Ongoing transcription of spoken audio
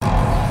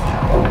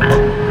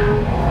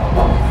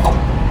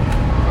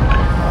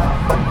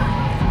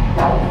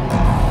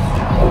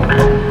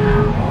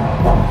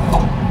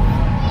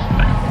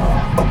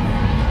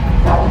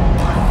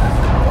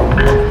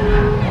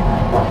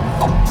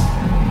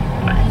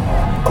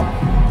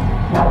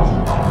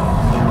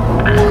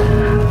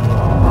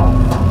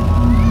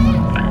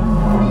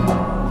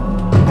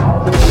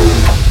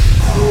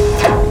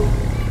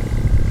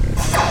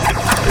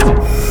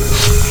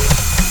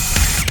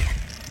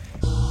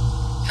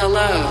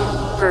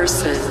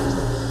person.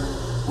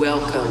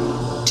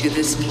 Welcome to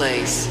this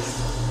place.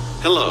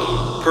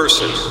 Hello,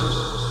 person.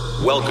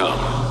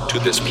 Welcome to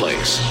this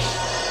place.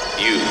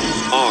 You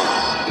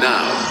are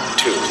now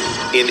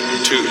tuned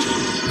into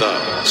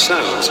the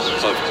sounds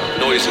of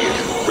Noisy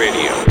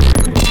Radio.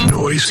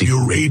 Noisy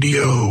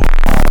Radio.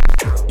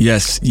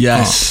 Yes.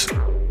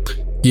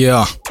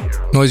 Yeah,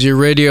 Noisy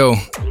Radio,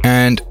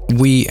 and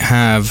we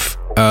have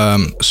a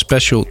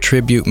special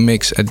tribute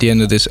mix at the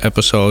end of this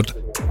episode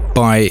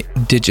by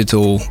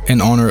Digital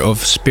in honor of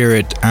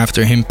Spirit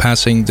after him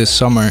passing this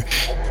summer.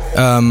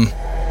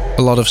 A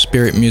lot of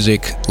Spirit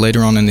music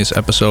later on in this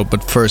episode,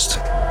 but first,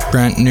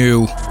 brand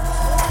new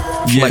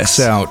Flex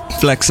Out.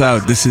 Flex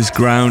Out. This is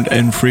Ground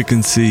and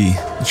Frequency.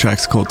 The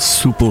track's called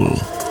Supul.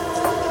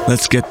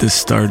 Let's get this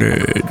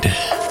started.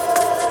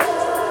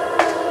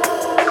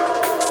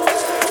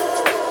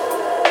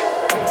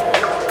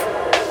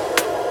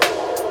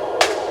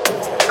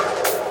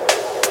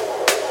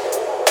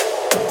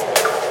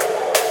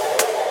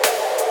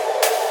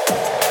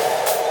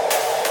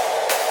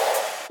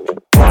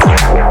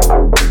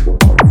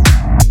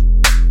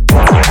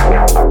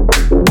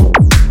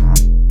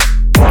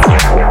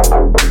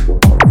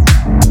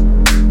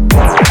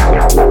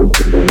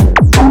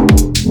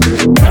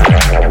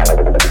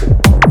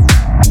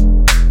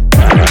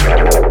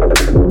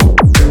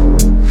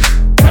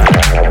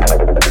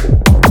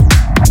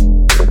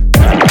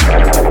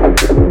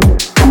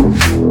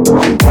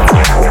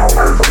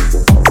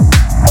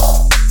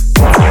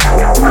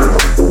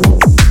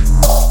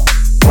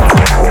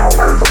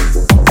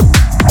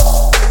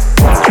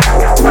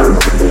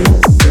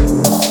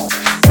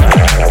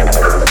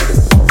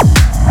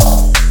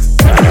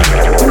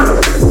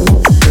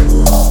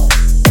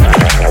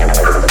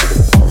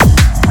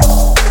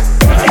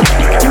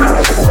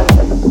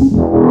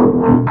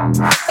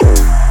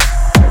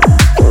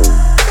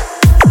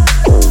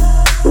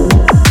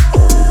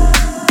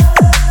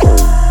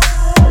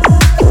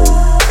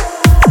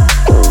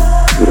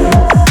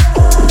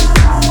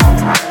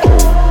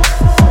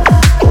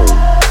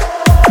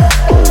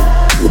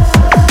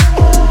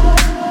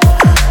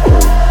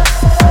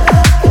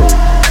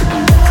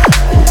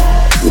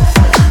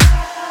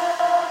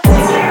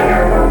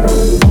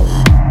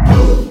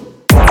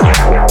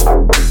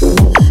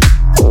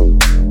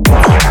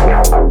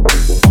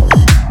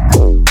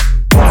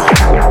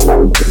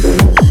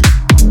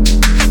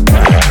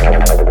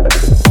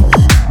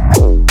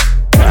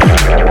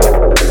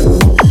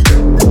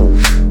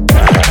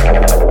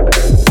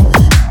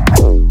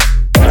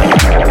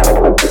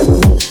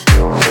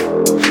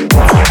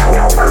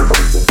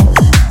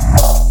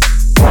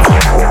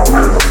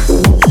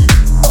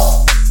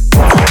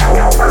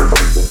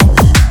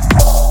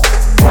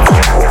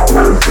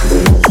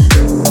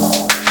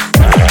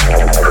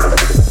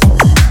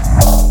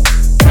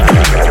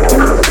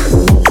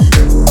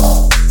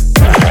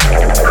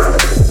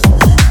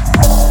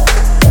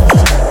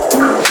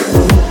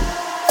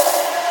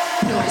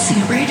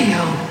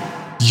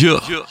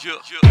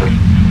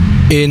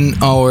 In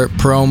our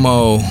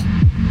promo,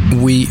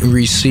 we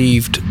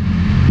received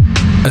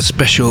a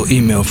special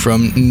email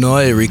from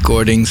Neue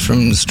Recordings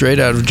from straight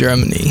out of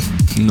Germany.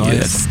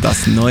 Neues,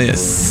 das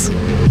Neues.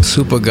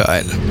 Super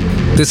geil.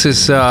 This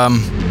is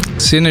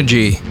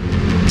Synergy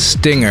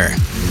Stinger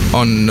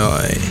on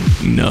Neu.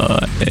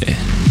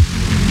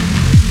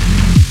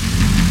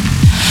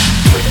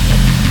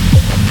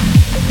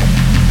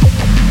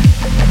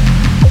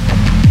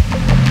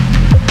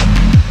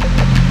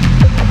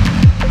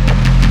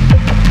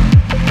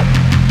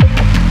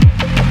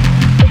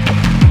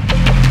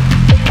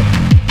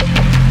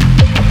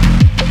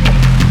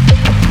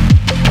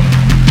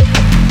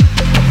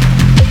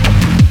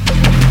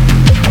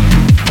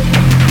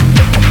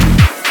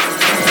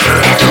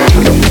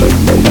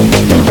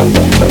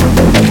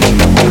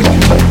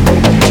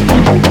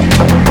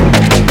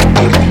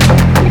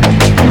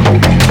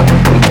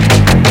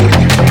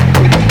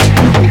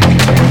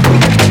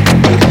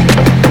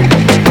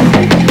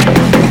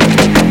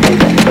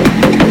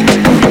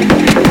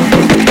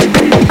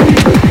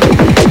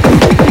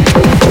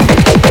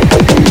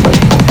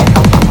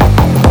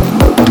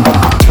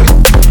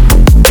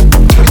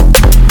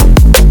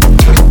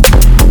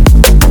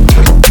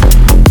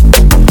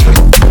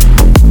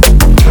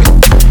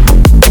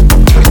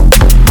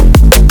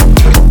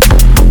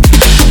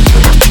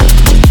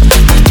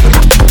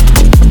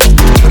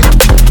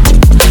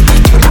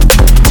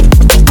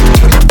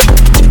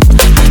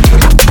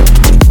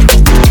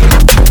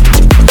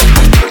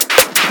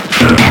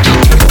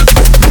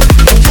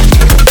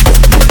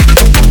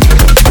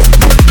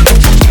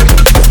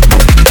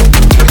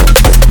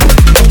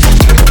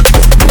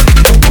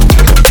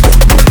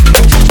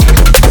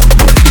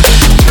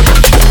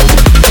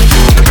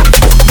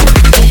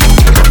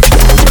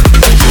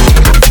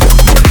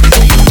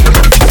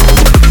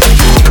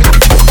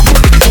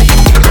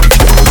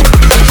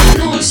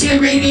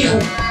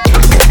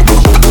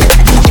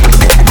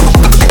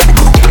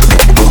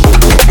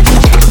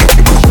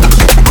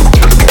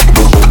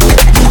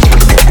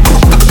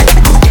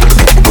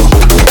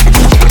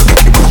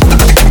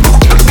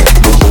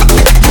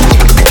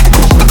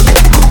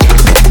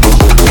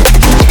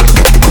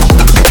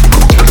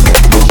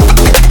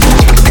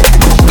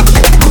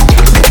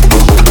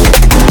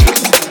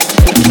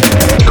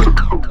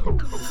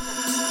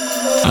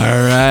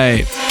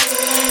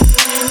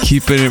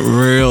 keeping it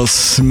real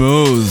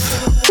smooth.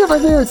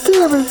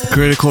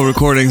 Critical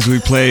Recordings we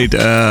played,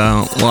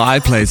 I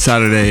played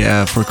Saturday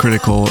for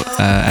Critical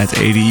at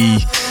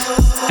ADE.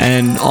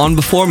 And on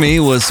before me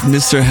was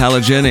Mr.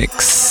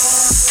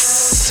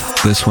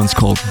 Halogenics. This one's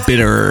called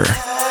Bitter.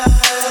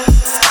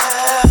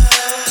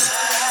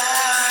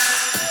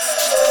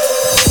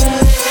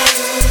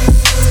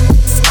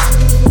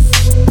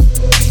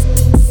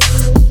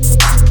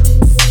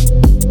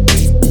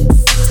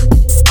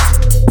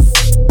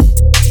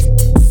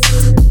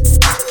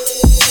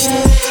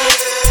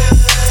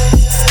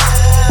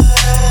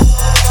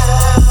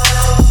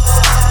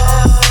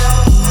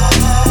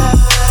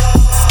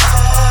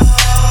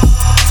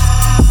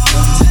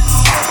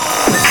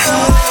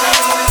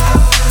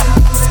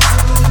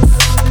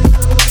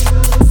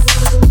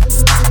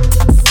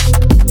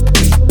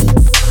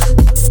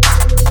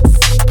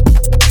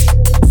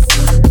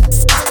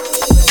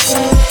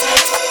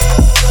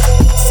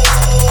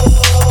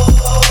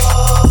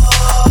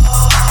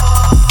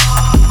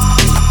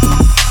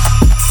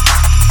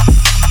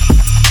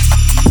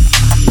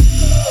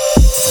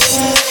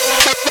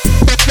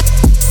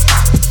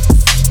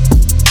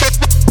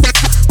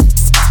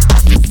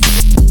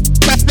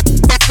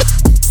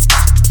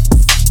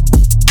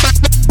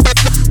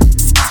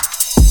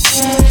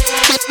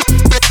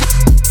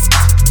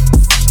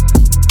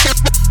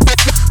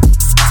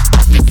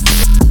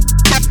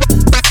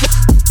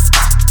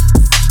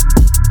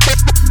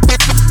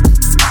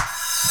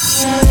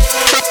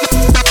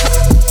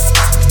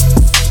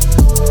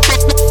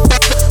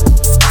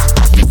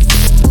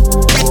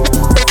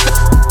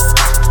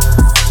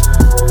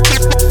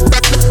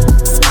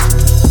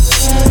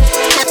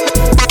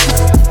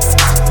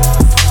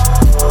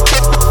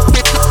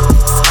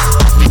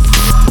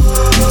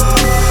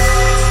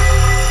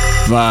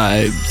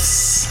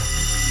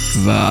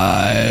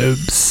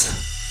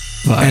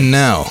 Vibes. And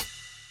now,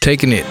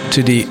 taking it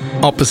to the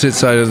opposite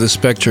side of the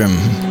spectrum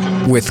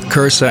with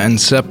Cursa and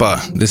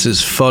Seppa, this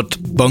is Fot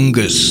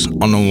Bungus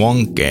on a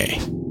Wonke.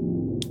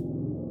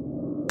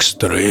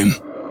 Extreme.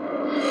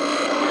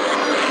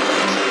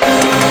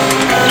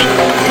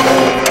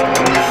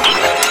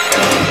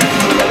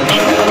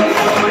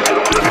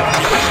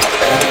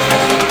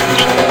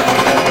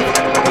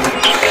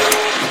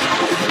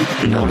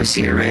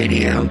 Noisy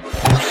Radio.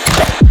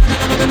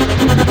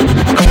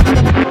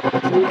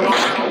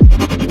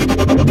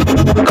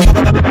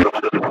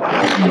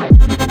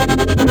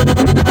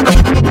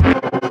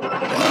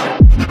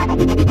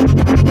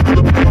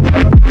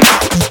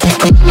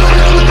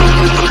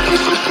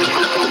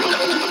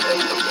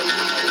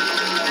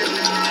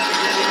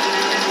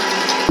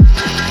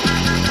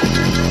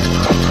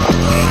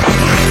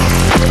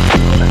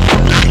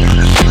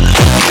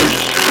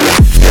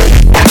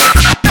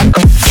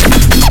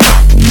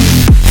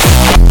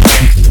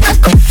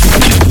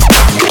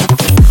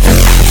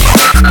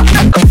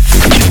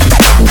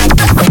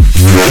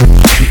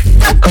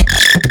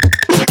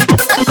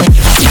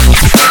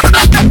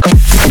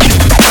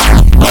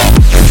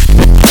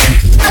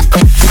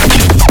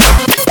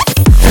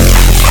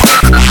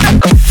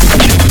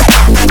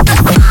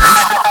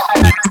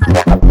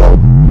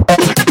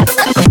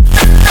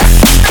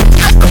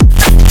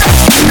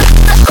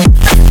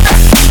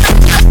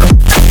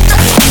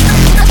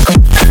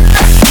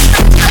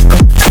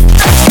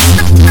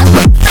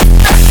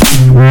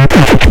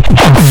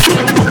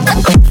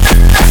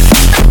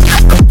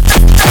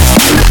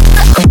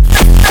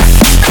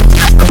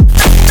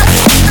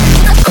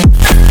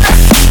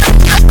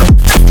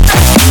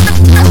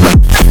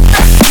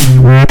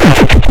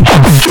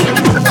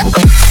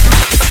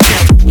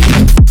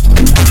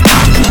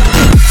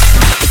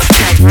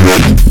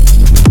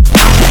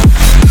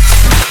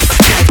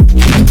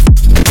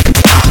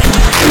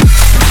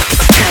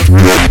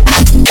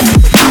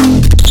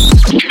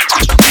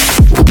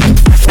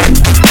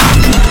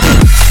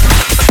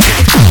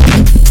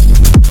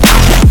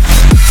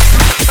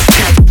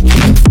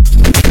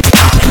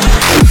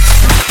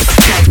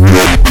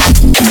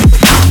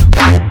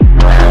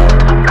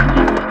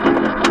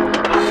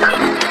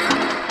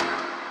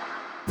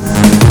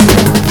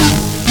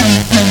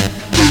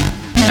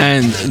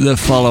 The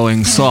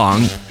following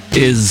song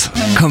is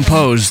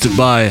composed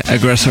by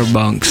Aggressor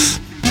Bunks.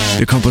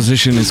 The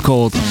composition is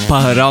called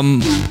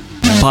Pararam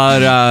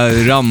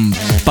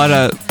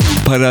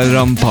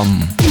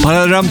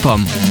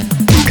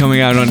Pararumpum.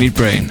 Coming out on Eat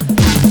Brain.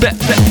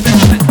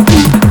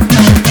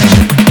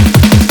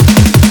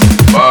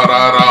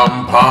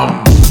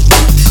 Pararumpum.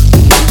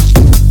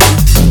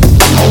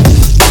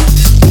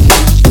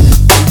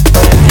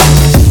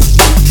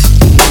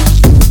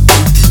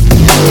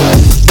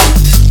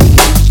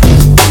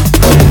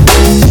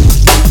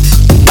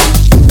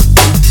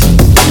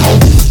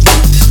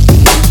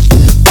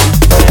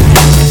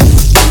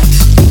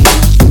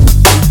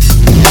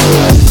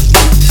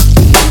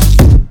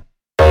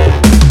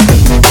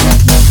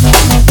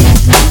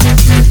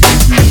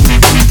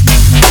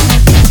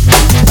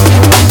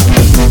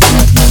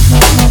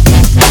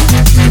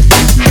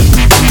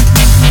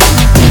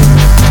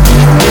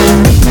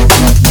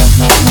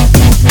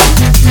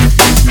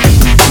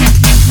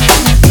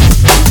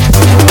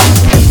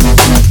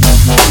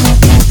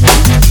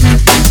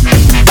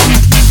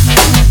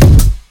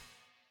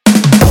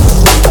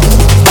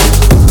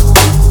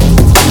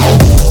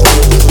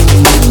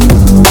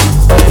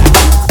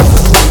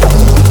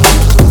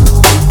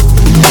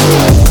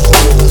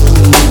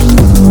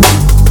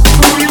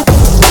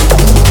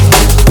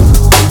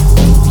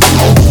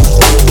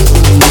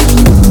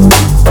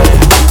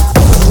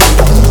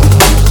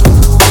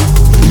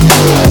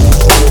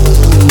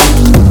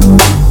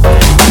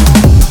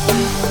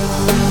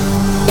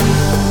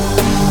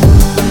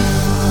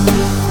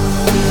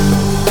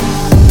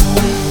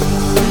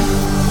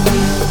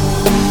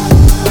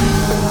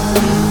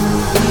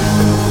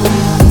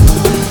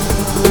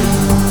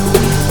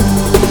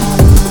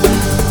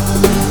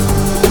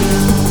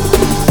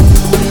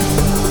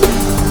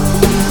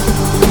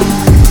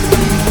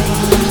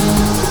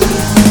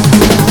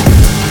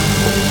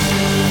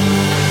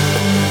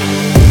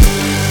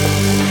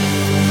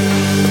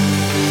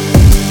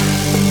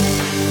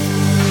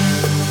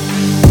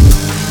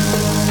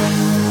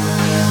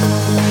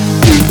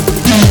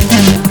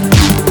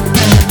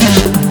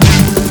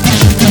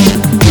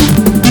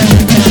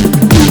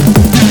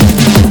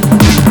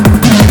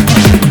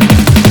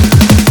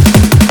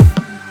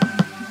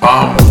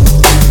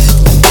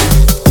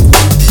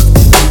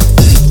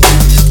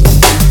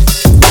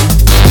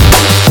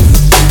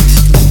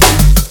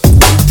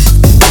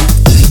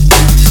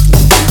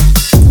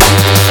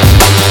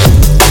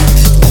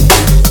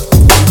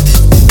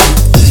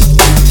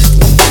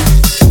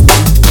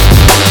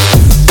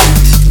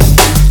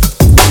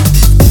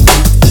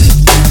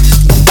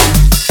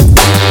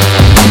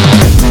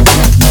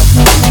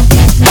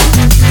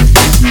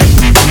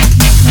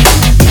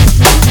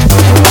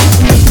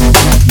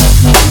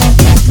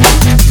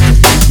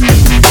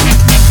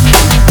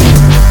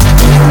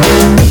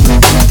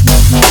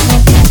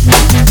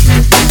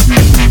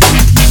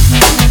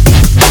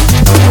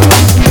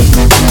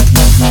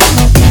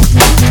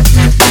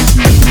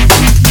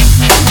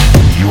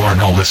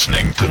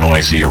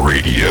 Noisia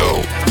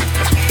Radio.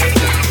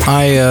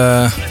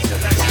 I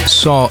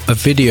saw a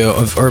video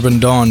of Urban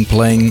Dawn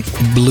playing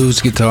blues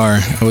guitar.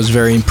 I was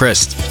very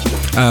impressed.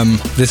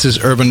 This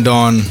is Urban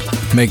Dawn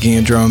making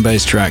a drum and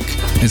bass track.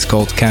 It's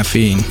called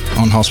Caffeine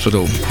on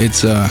Hospital.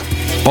 It's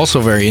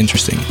also very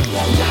interesting.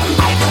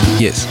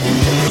 Yes.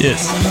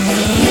 Yes.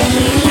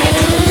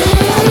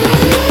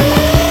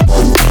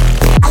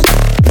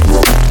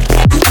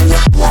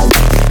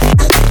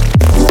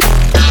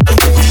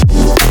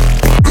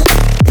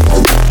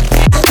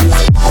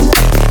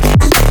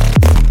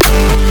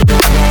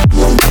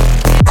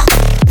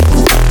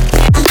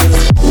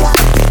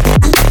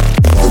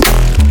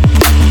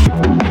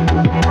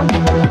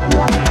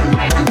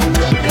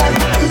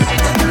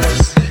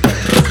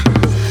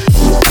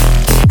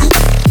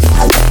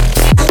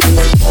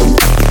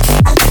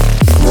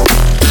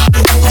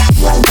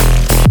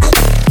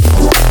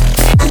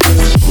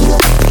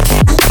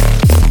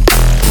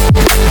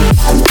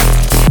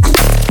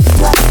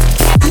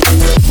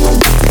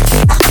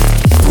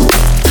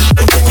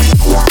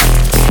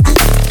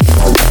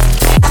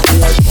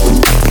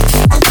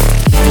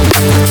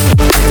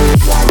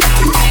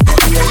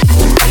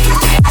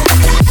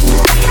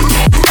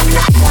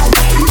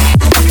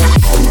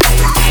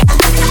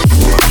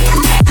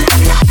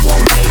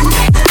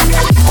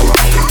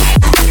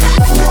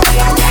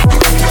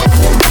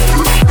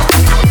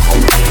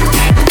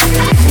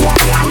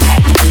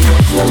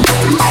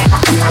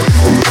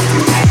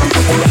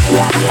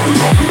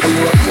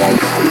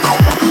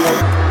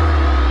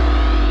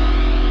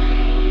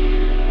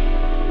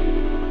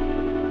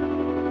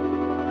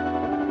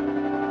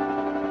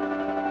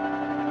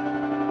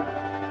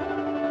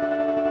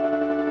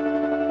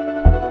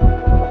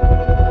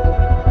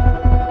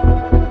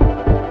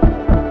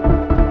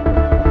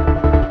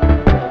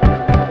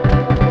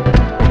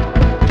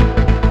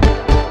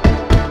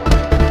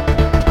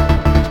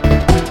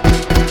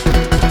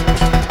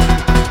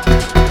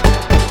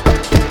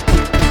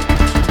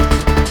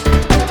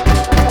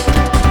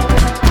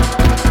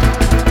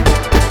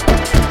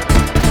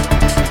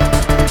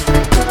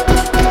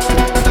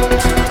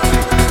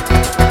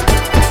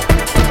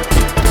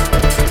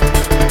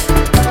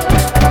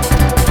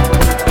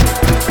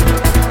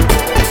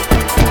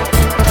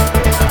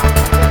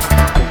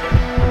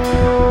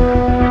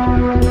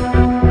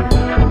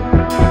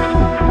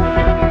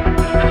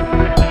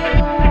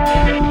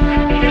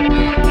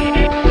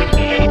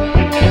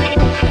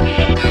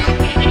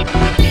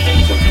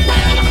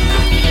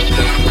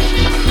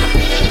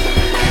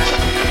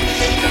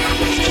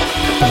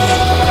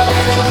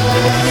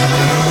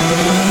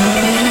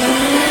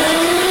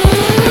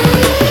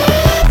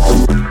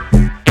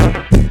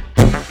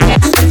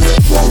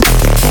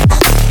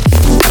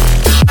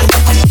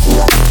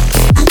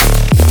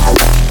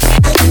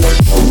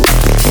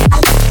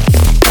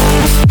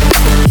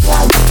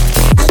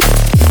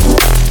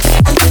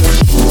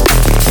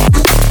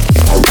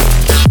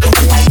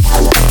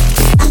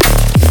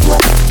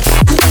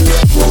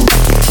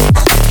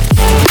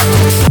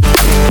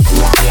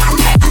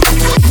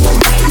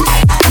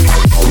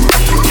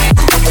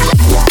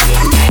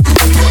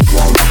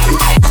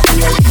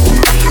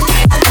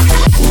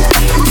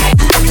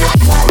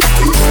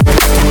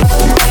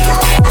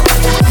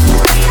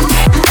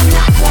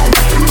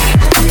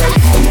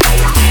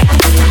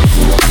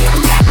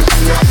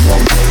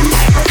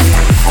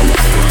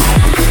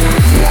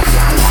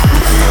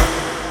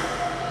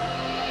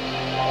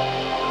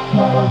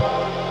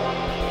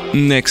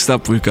 Next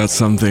up, we've got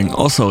something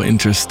also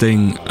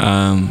interesting,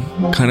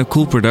 kind of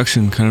cool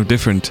production, kind of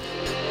different.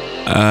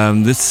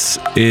 This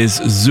is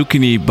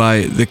Zucchini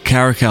by the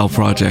Caracal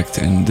Project,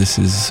 and this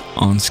is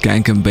on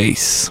Skank and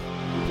Bass.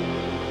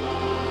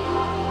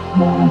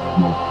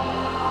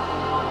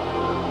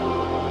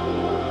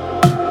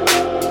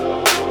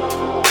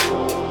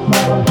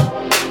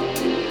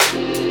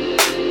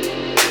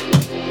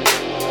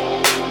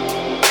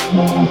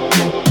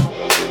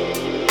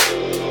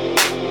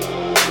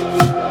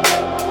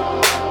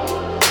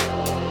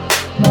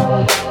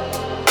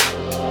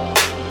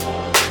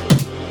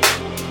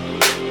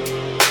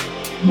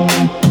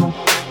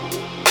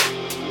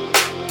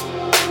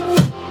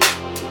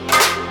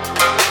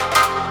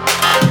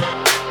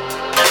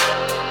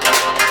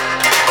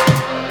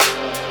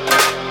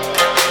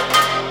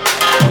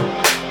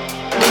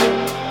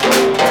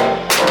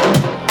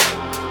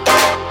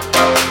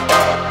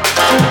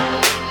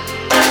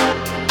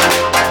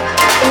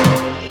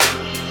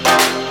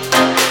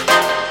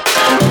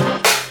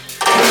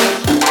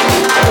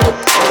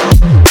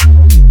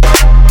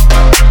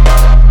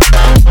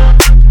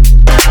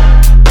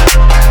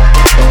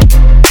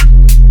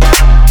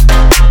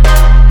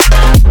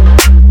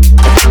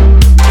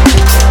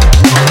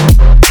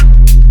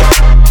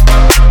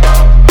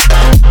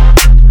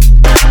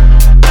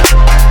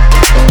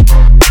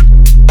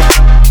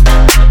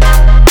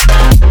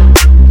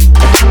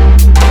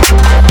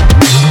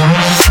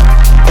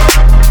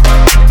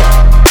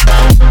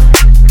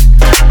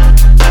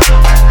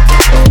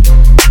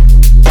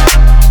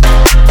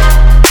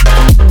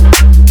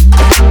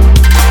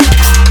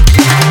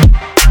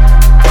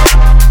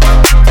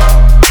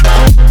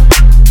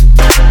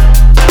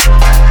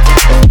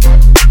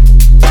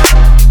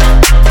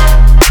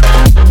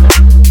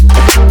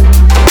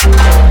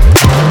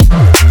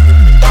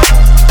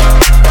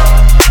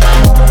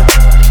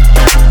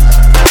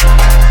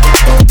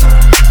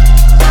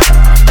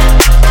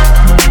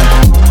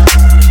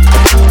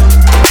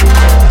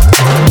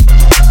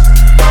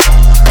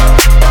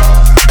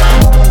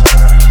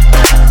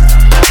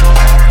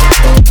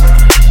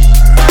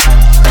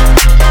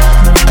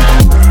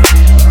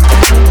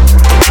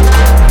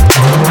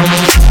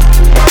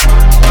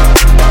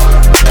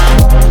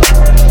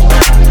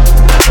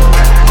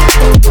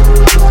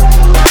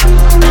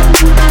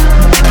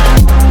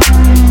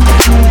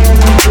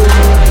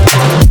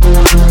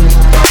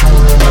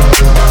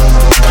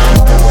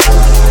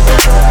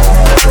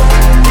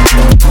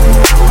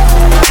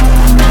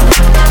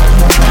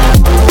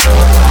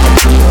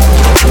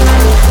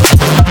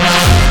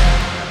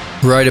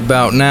 Right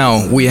about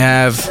now, we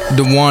have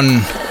the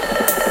one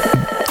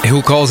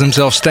who calls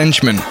himself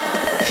Stenchman,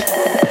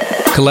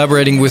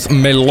 collaborating with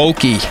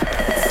Meloki.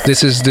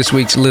 This is this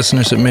week's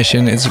listener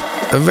submission. It's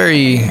a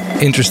very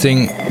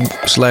interesting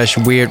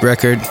 / weird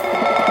record,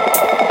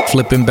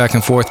 flipping back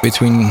and forth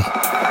between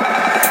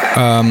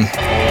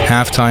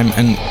halftime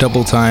and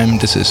double time.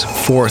 This is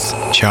Fourth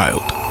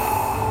Child.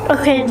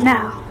 Okay,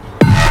 now.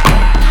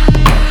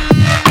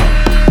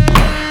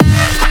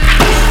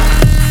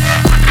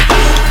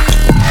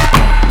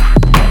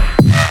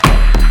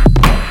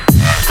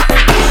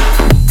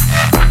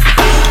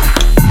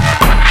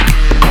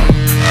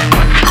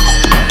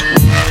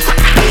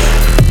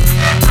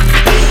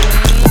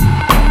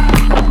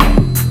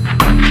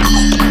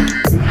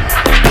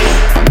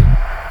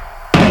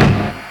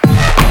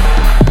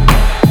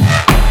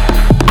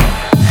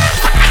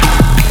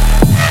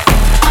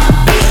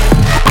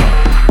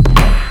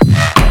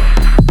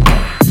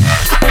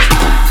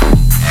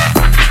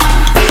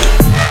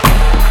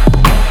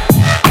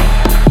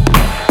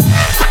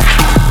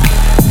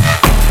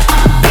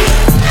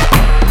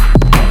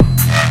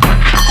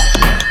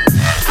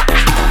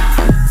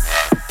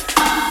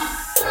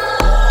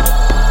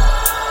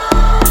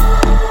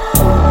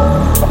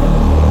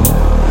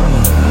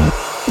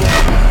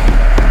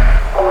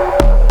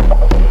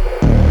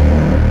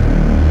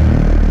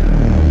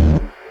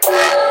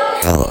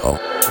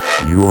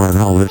 You are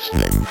now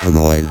listening to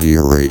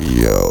Noisia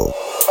Radio.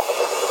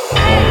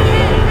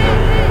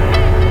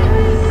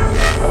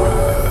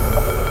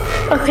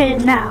 Okay,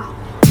 now.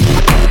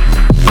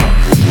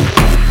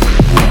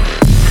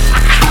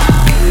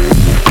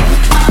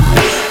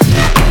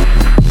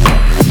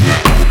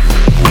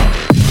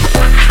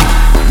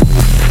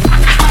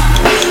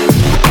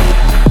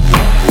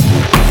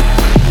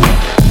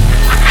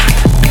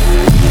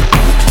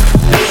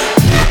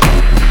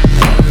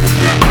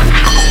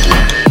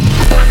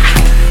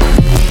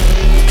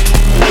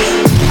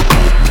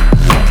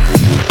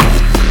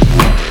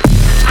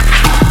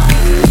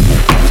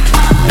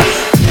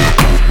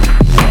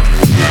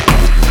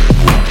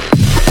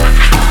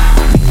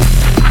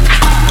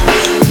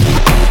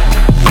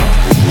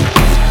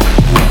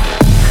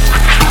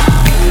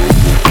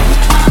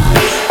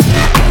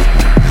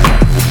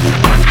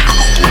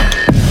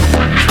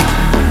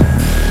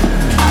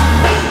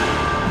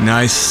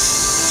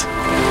 Nice.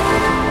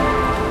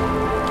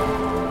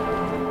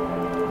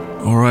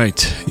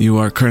 Alright, you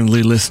are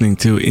currently listening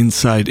to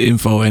Inside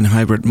Info and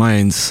Hybrid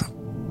Minds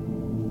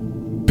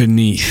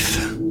Beneath.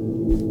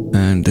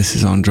 And this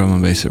is on Drum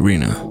and Bass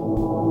Arena.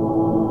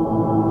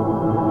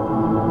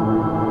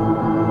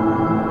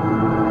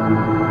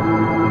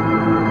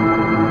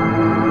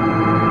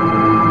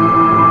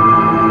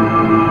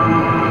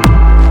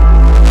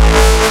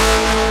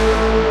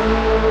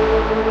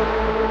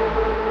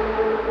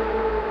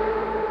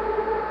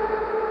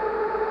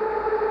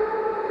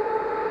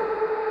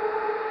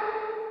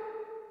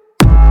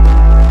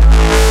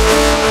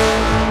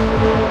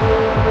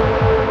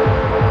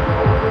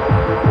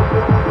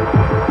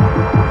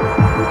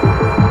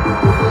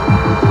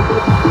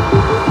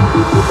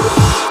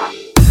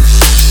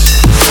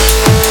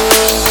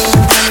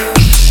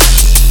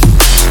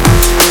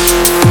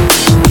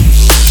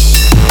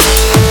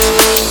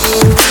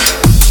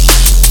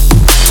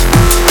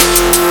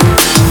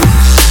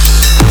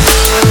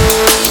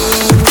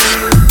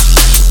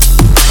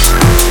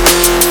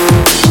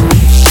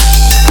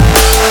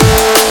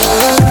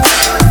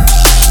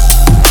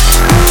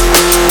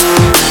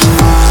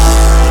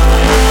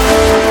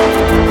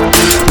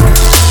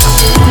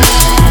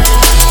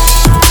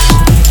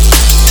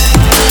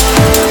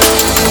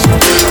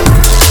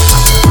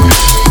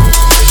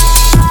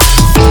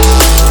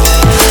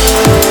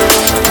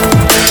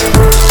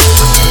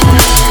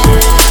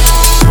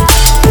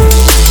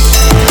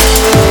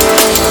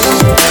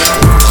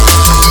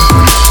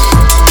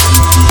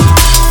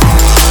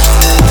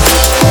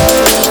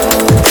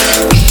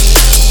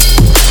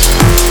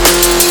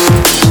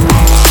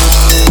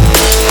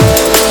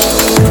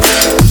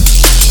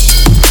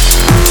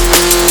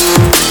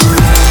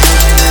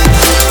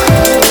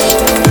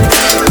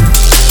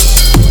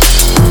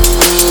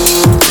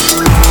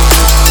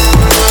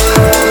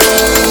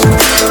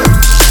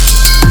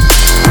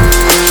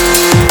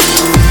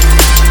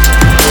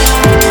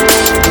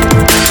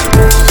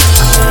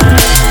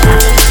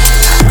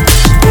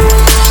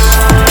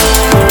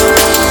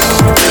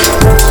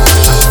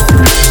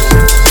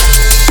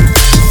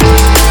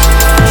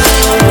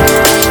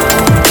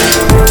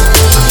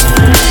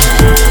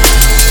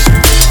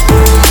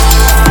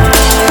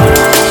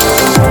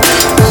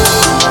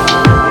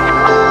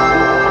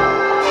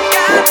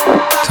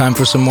 Time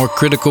for some more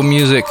critical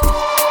music.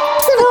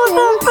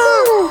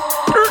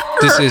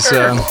 This is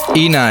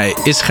Inai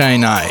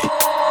Ischainai.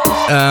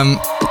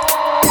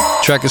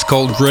 Track is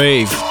called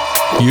Grave.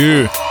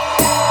 Yeah.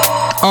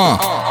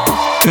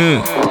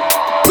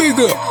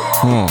 Bigger.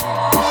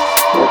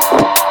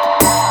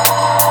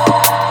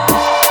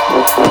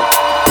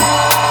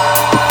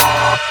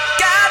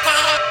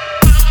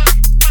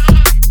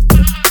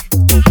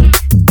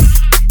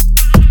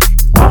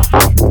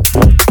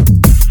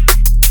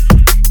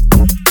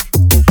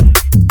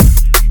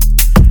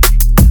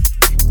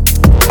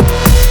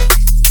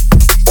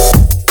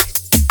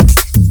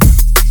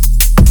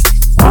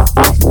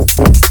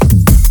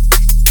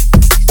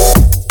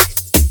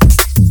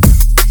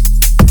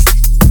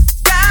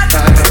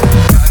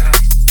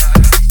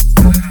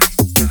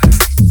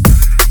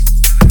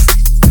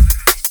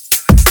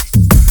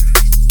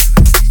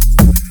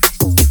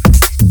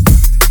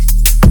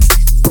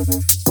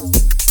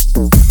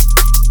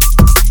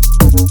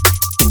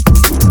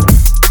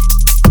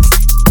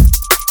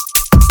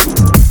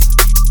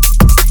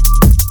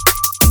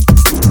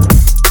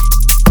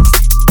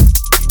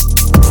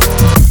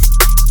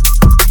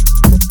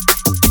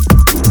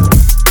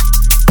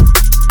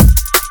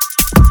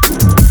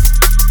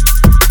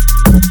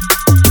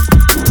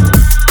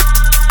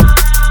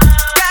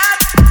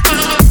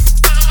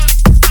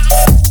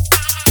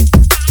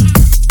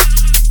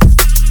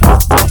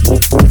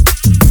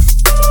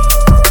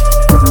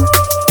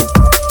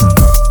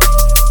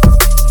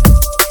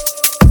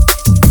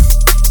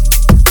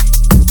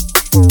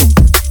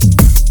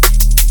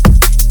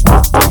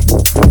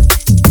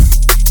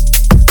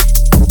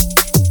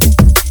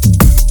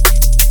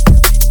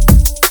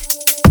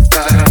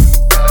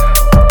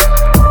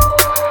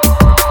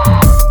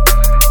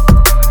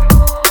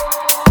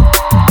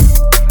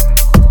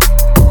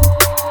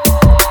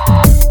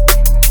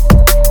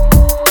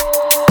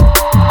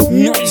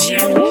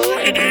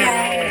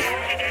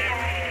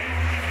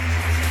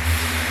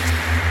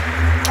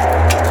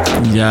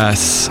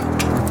 Yes,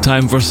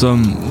 time for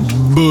some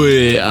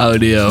boy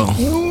audio.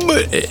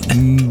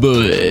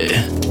 Boy.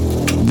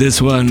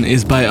 This one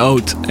is by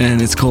Oat and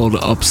it's called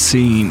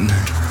Obscene.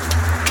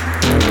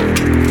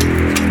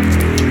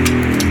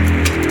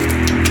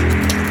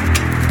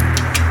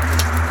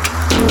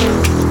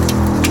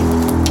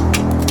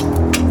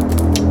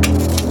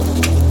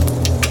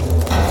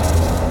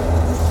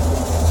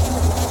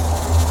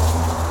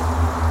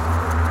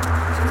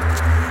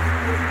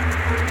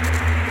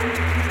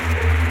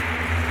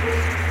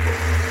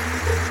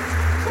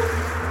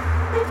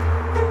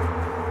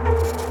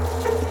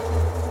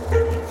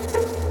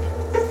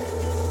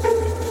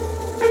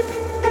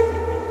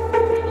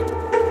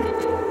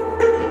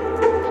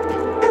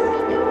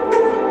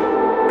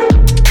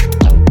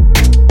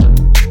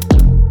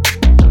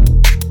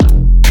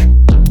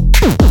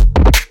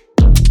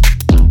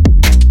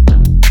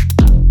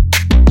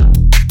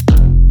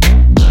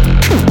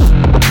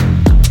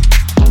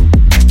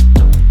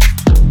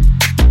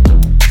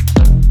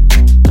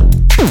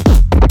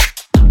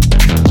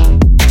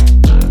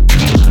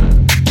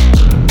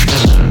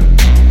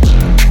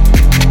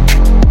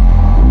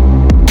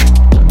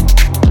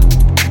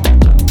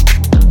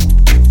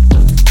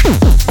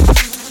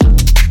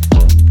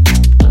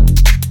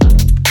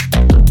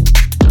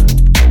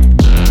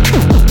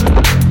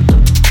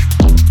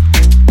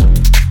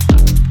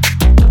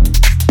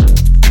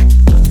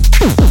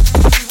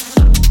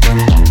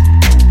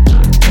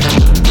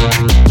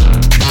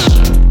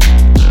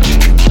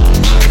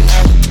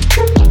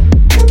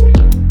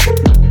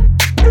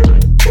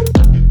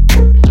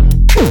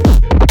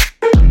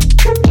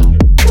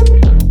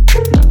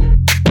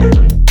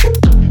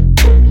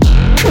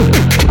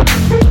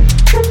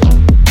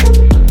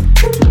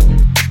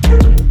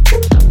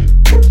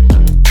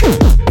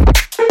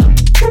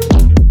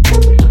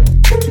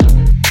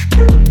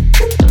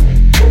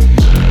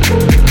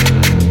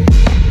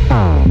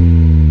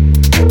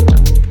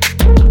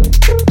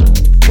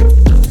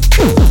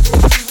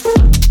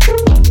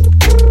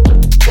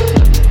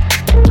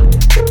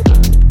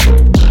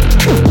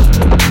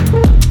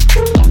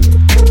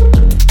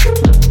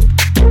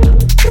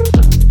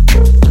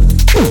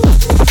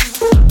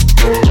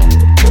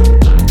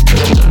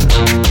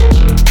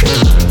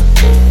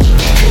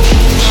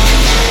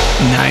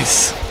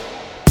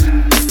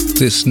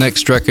 This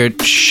next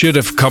record should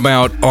have come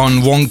out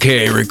on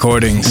 1K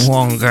recordings.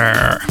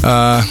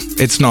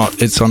 It's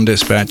not. It's on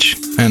Dispatch,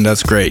 and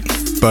that's great.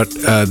 But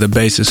the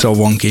bass is so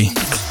wonky.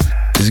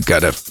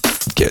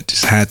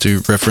 Just had to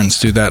reference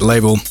to that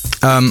label.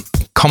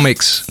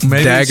 Comics,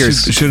 Maybe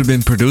Daggers. It should have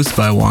been produced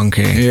by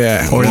 1K.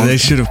 Yeah. Or they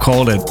should have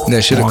called it.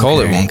 They should have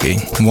called it Wonky.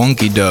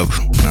 Wonky Dub.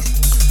 No.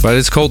 But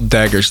it's called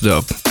Daggers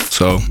Dub.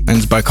 So, and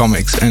it's by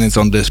Comics, and it's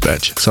on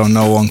Dispatch. So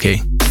no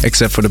Wonky,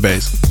 except for the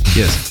bass.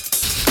 Yes.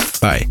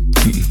 Bye.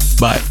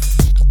 Bye.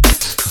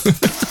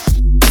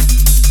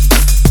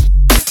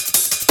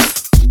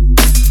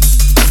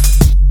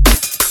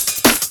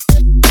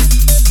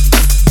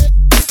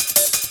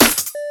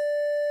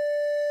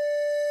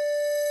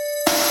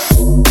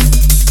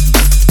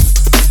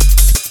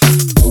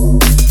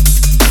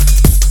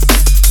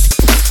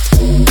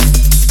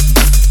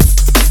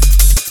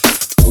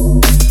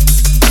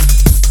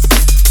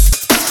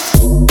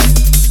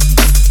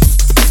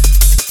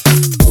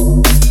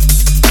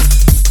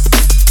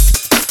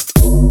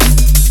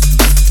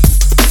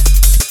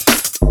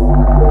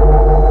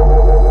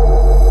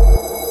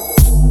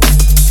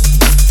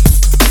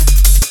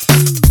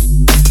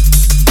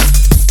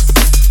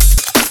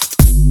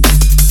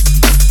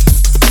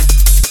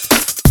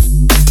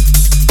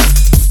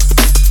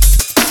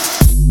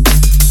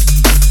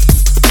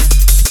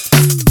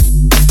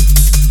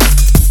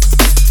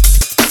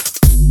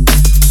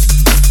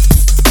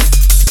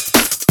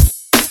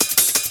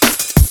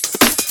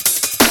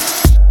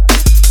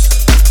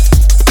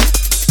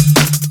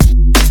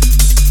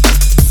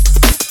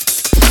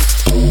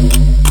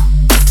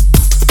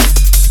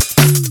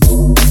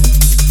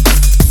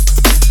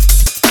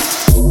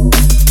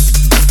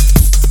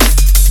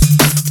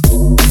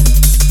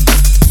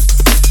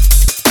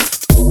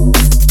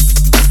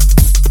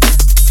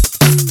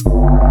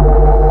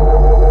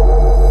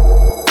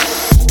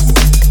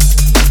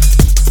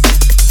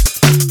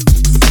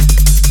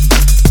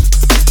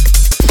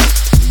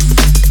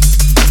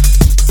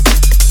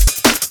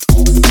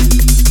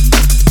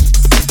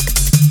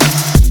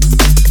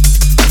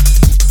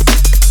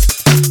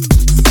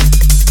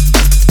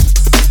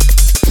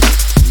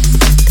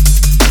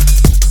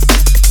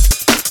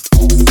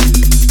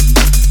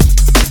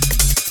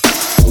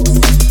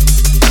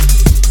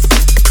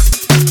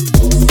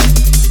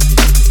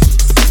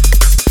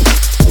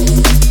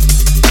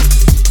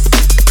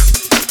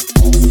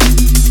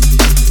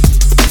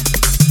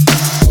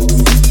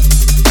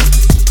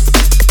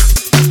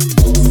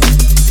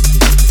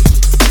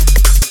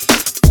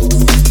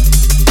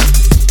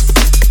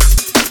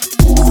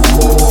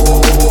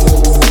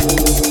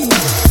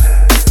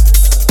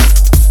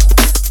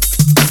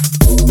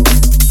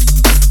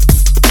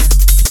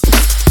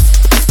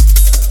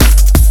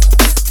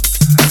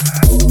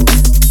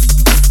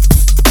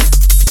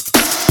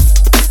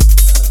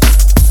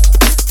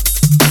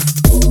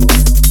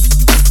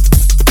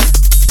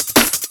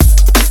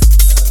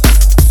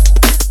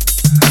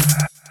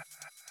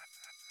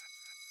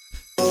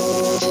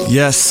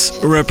 Yes,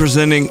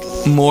 representing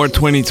more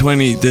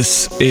 2020,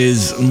 this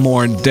is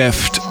more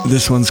Deft.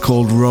 This one's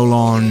called Roll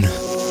On.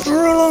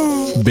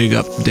 Big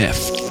up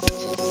Deft.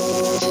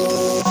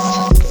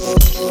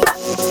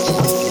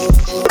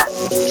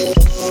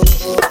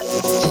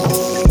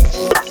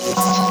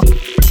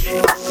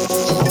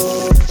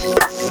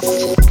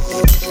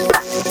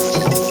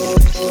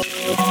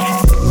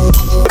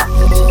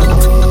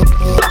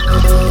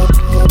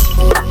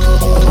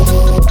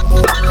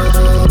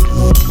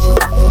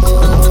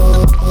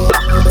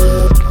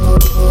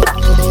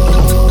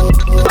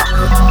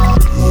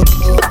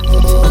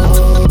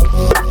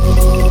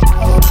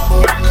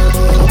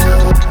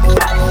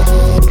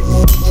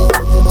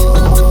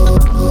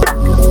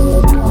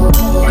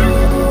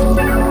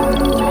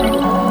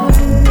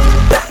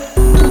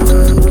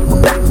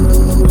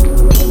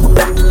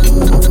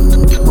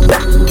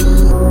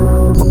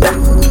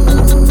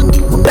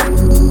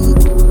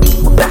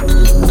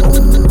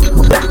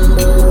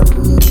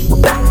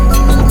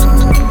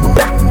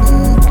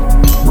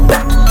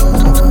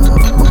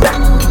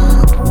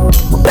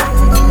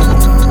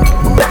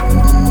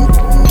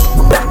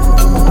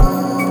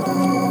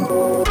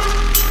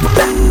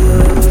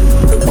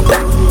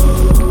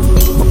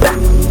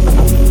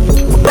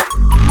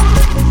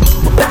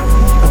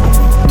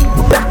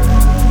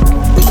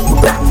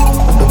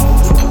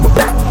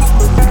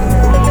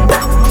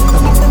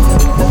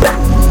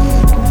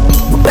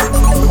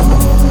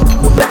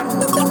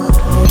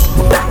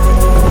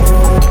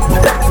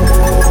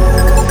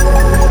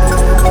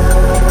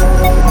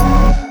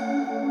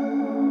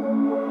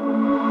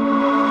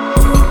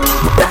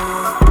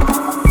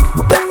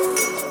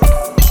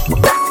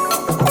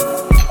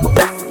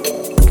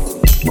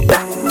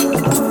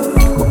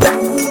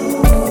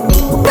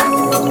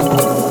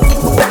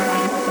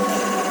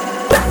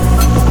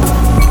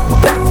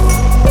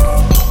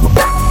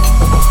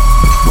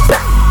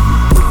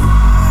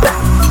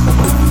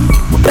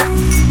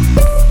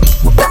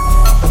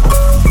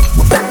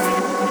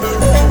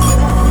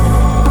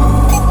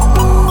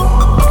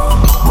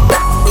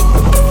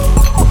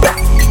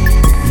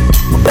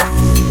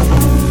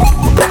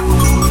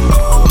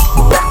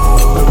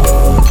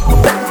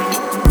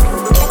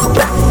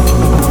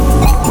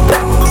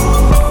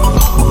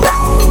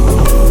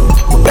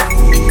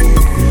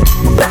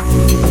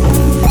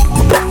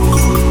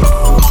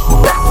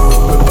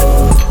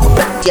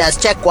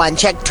 Just check one,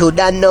 check two,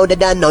 don't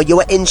know, you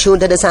are in tune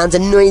to the sounds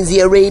of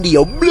Noisia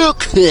Radio.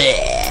 Look.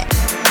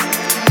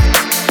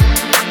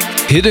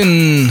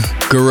 Hidden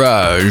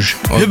Garage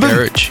or Hidden.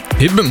 Garage.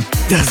 Hidden.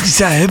 Das ist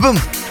ja Hidden.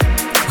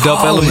 Dub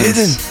Oh, Elements.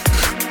 Hidden.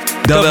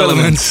 Dub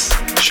Elements.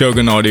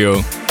 Shogun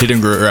Audio.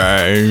 Hidden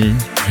Garage.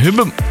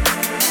 Hidden.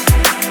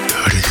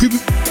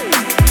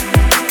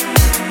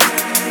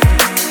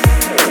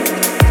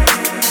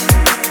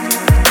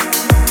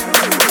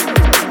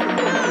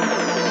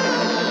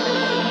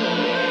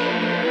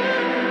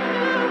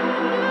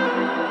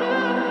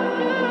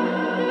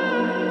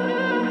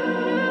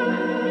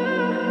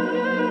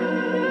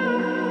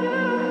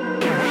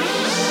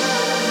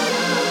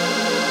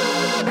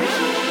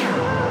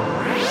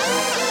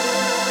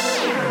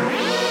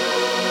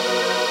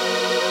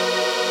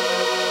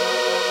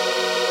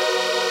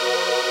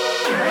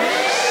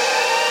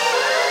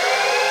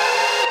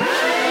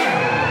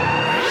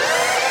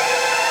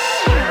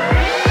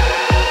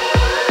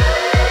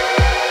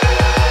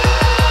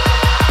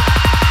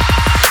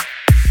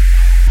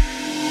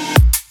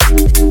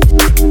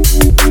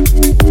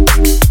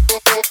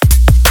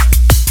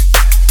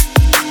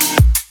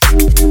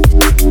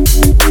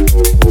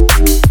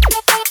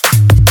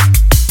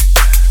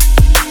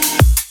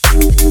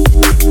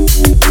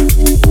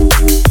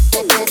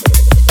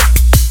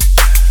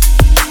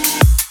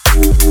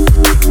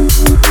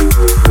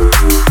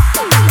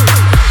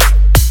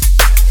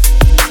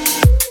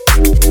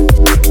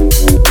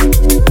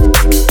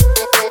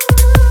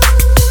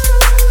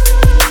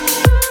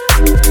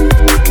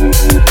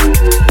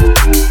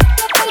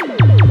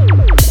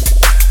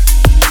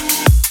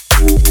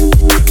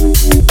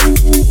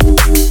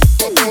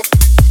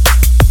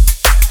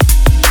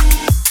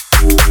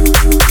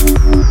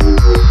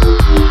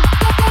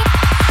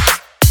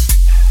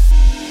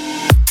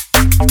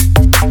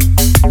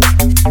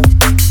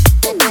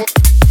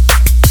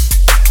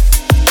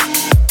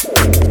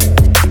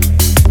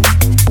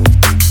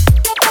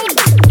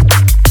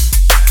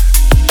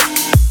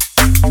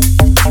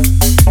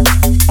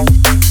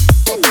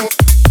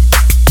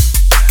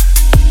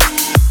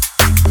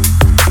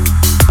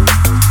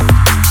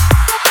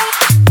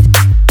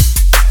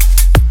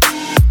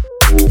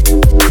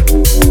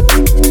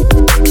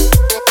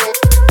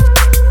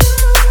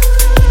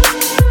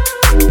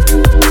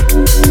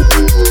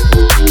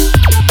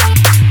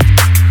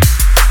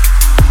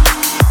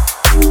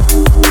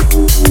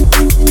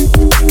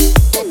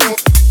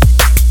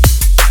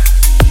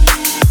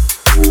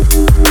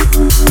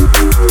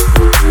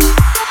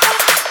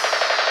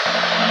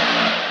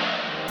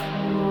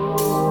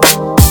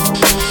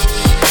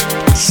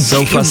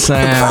 Sofa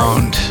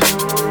Sound.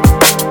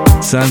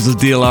 Sounds of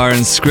DLR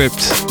and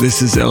Script.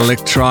 This is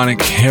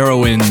Electronic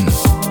Heroin.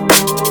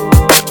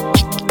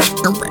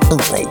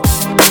 Bootleg.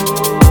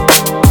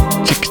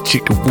 Chicka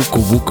chicka wooka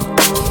wooka.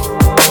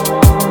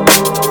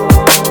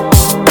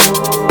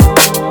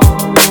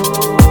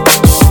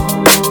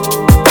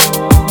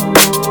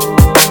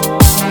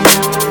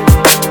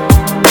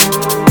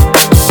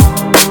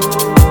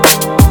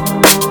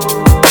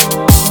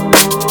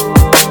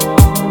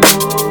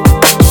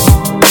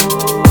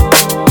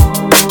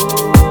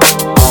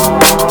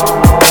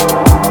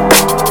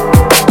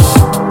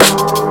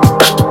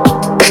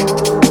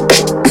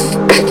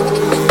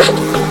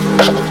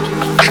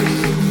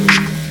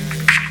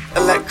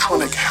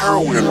 Electronic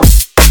heroin.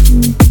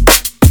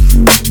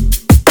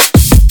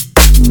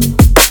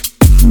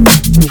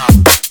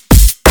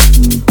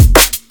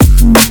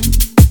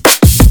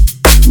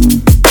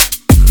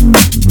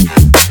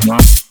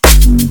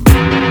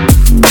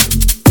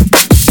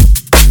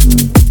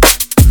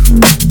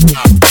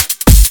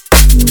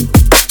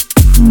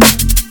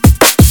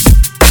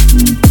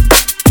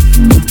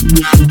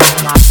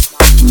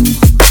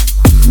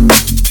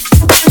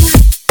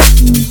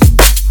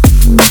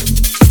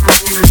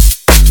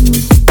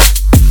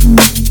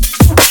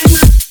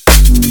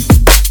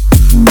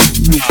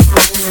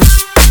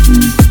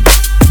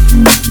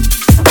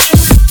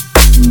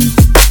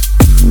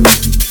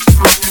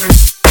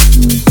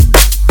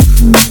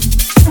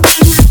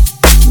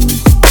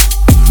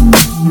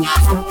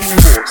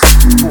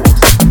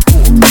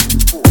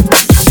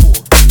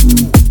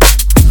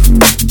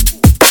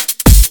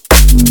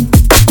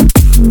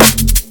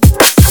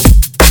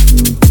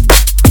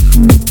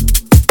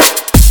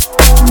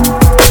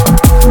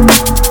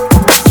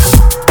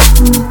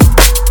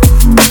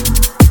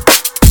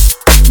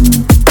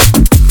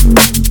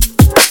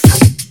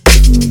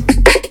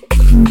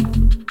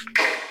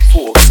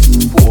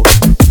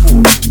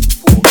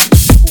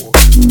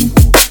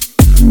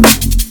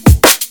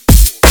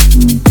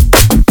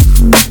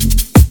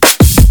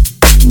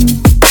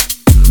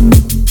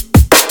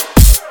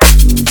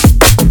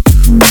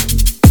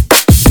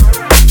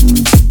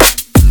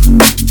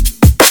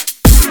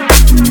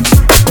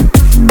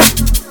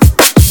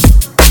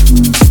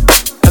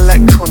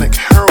 Electronic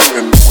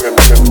heroin.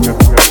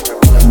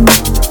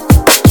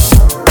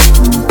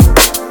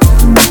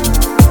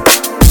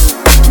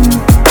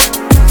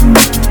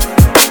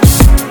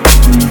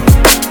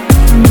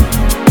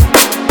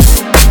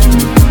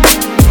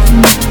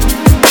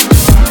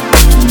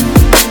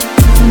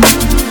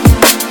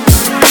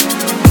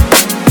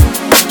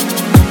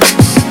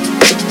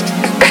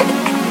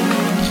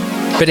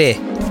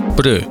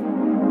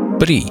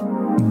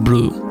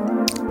 Brew.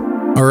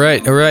 All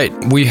right.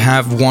 We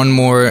have one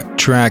more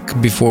track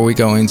before we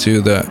go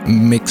into the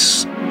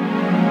mix,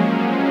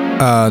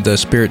 the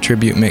Spirit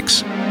Tribute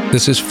mix.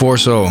 This is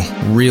Forzo,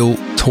 Real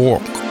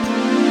Talk.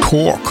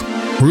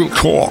 Real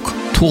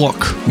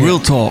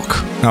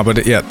Talk. No,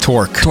 but yeah,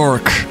 Torque.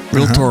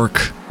 Real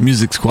Torque.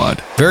 Music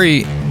Squad.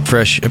 Very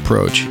fresh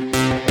approach.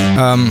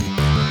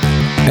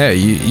 Hey,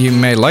 you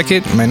may like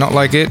it, may not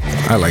like it.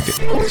 I like it.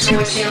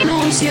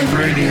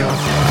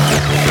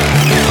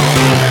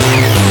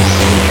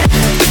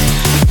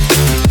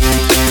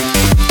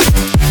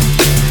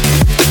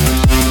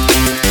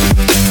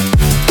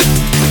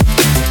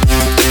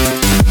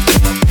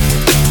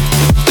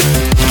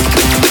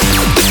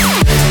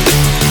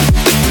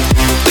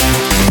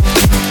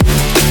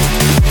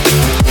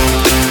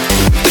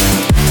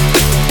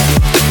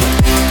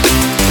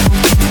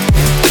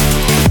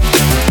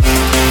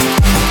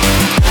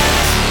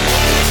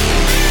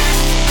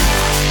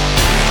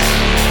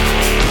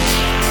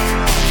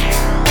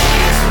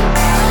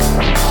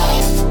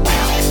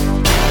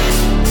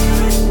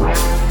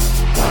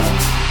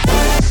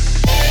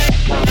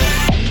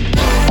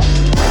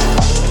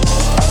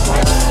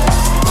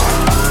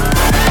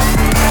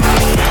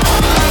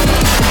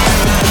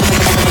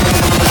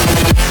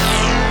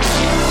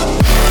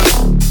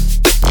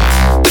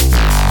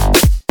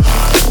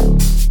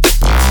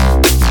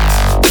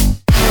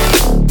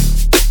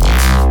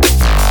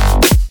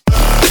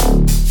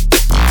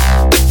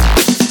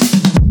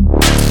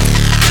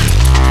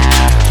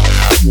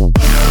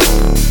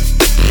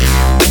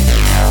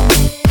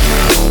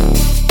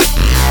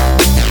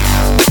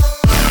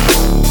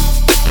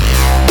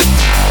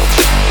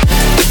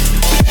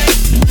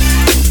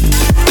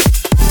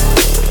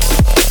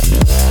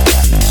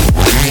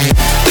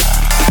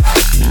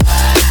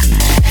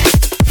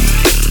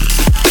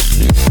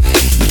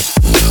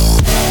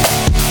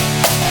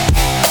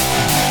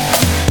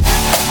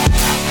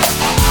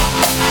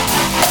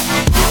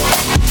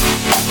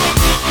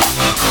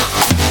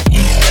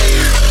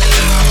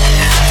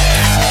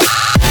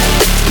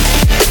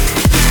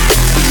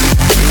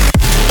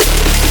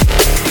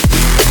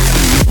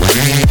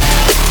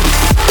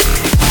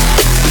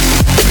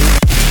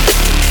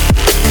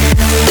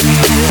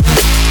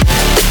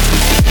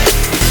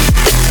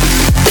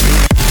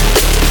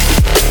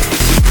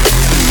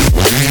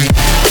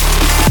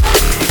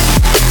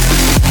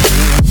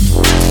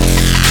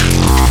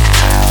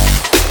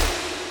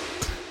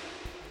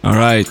 All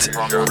right.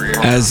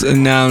 As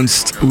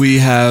announced, we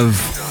have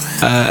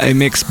a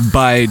mix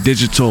by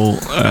Digital,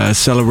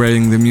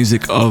 celebrating the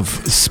music of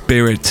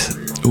Spirit,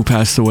 who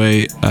passed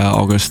away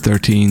August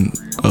 13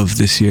 of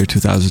this year,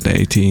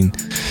 2018.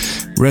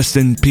 Rest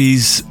in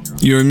peace.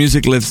 Your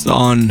music lives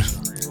on,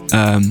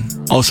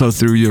 also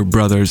through your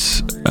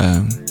brothers.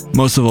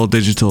 Most of all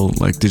Digital,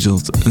 like Digital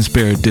and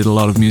Spirit, did a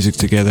lot of music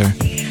together.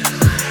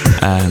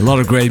 A lot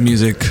of great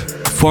music,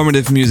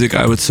 formative music,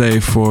 I would say,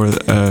 for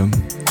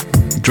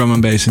drum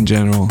and bass in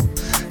general.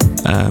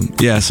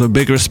 So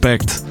big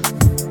respect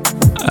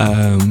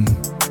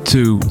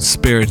to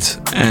Spirit,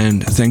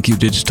 and thank you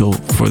Digital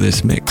for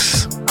this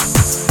mix.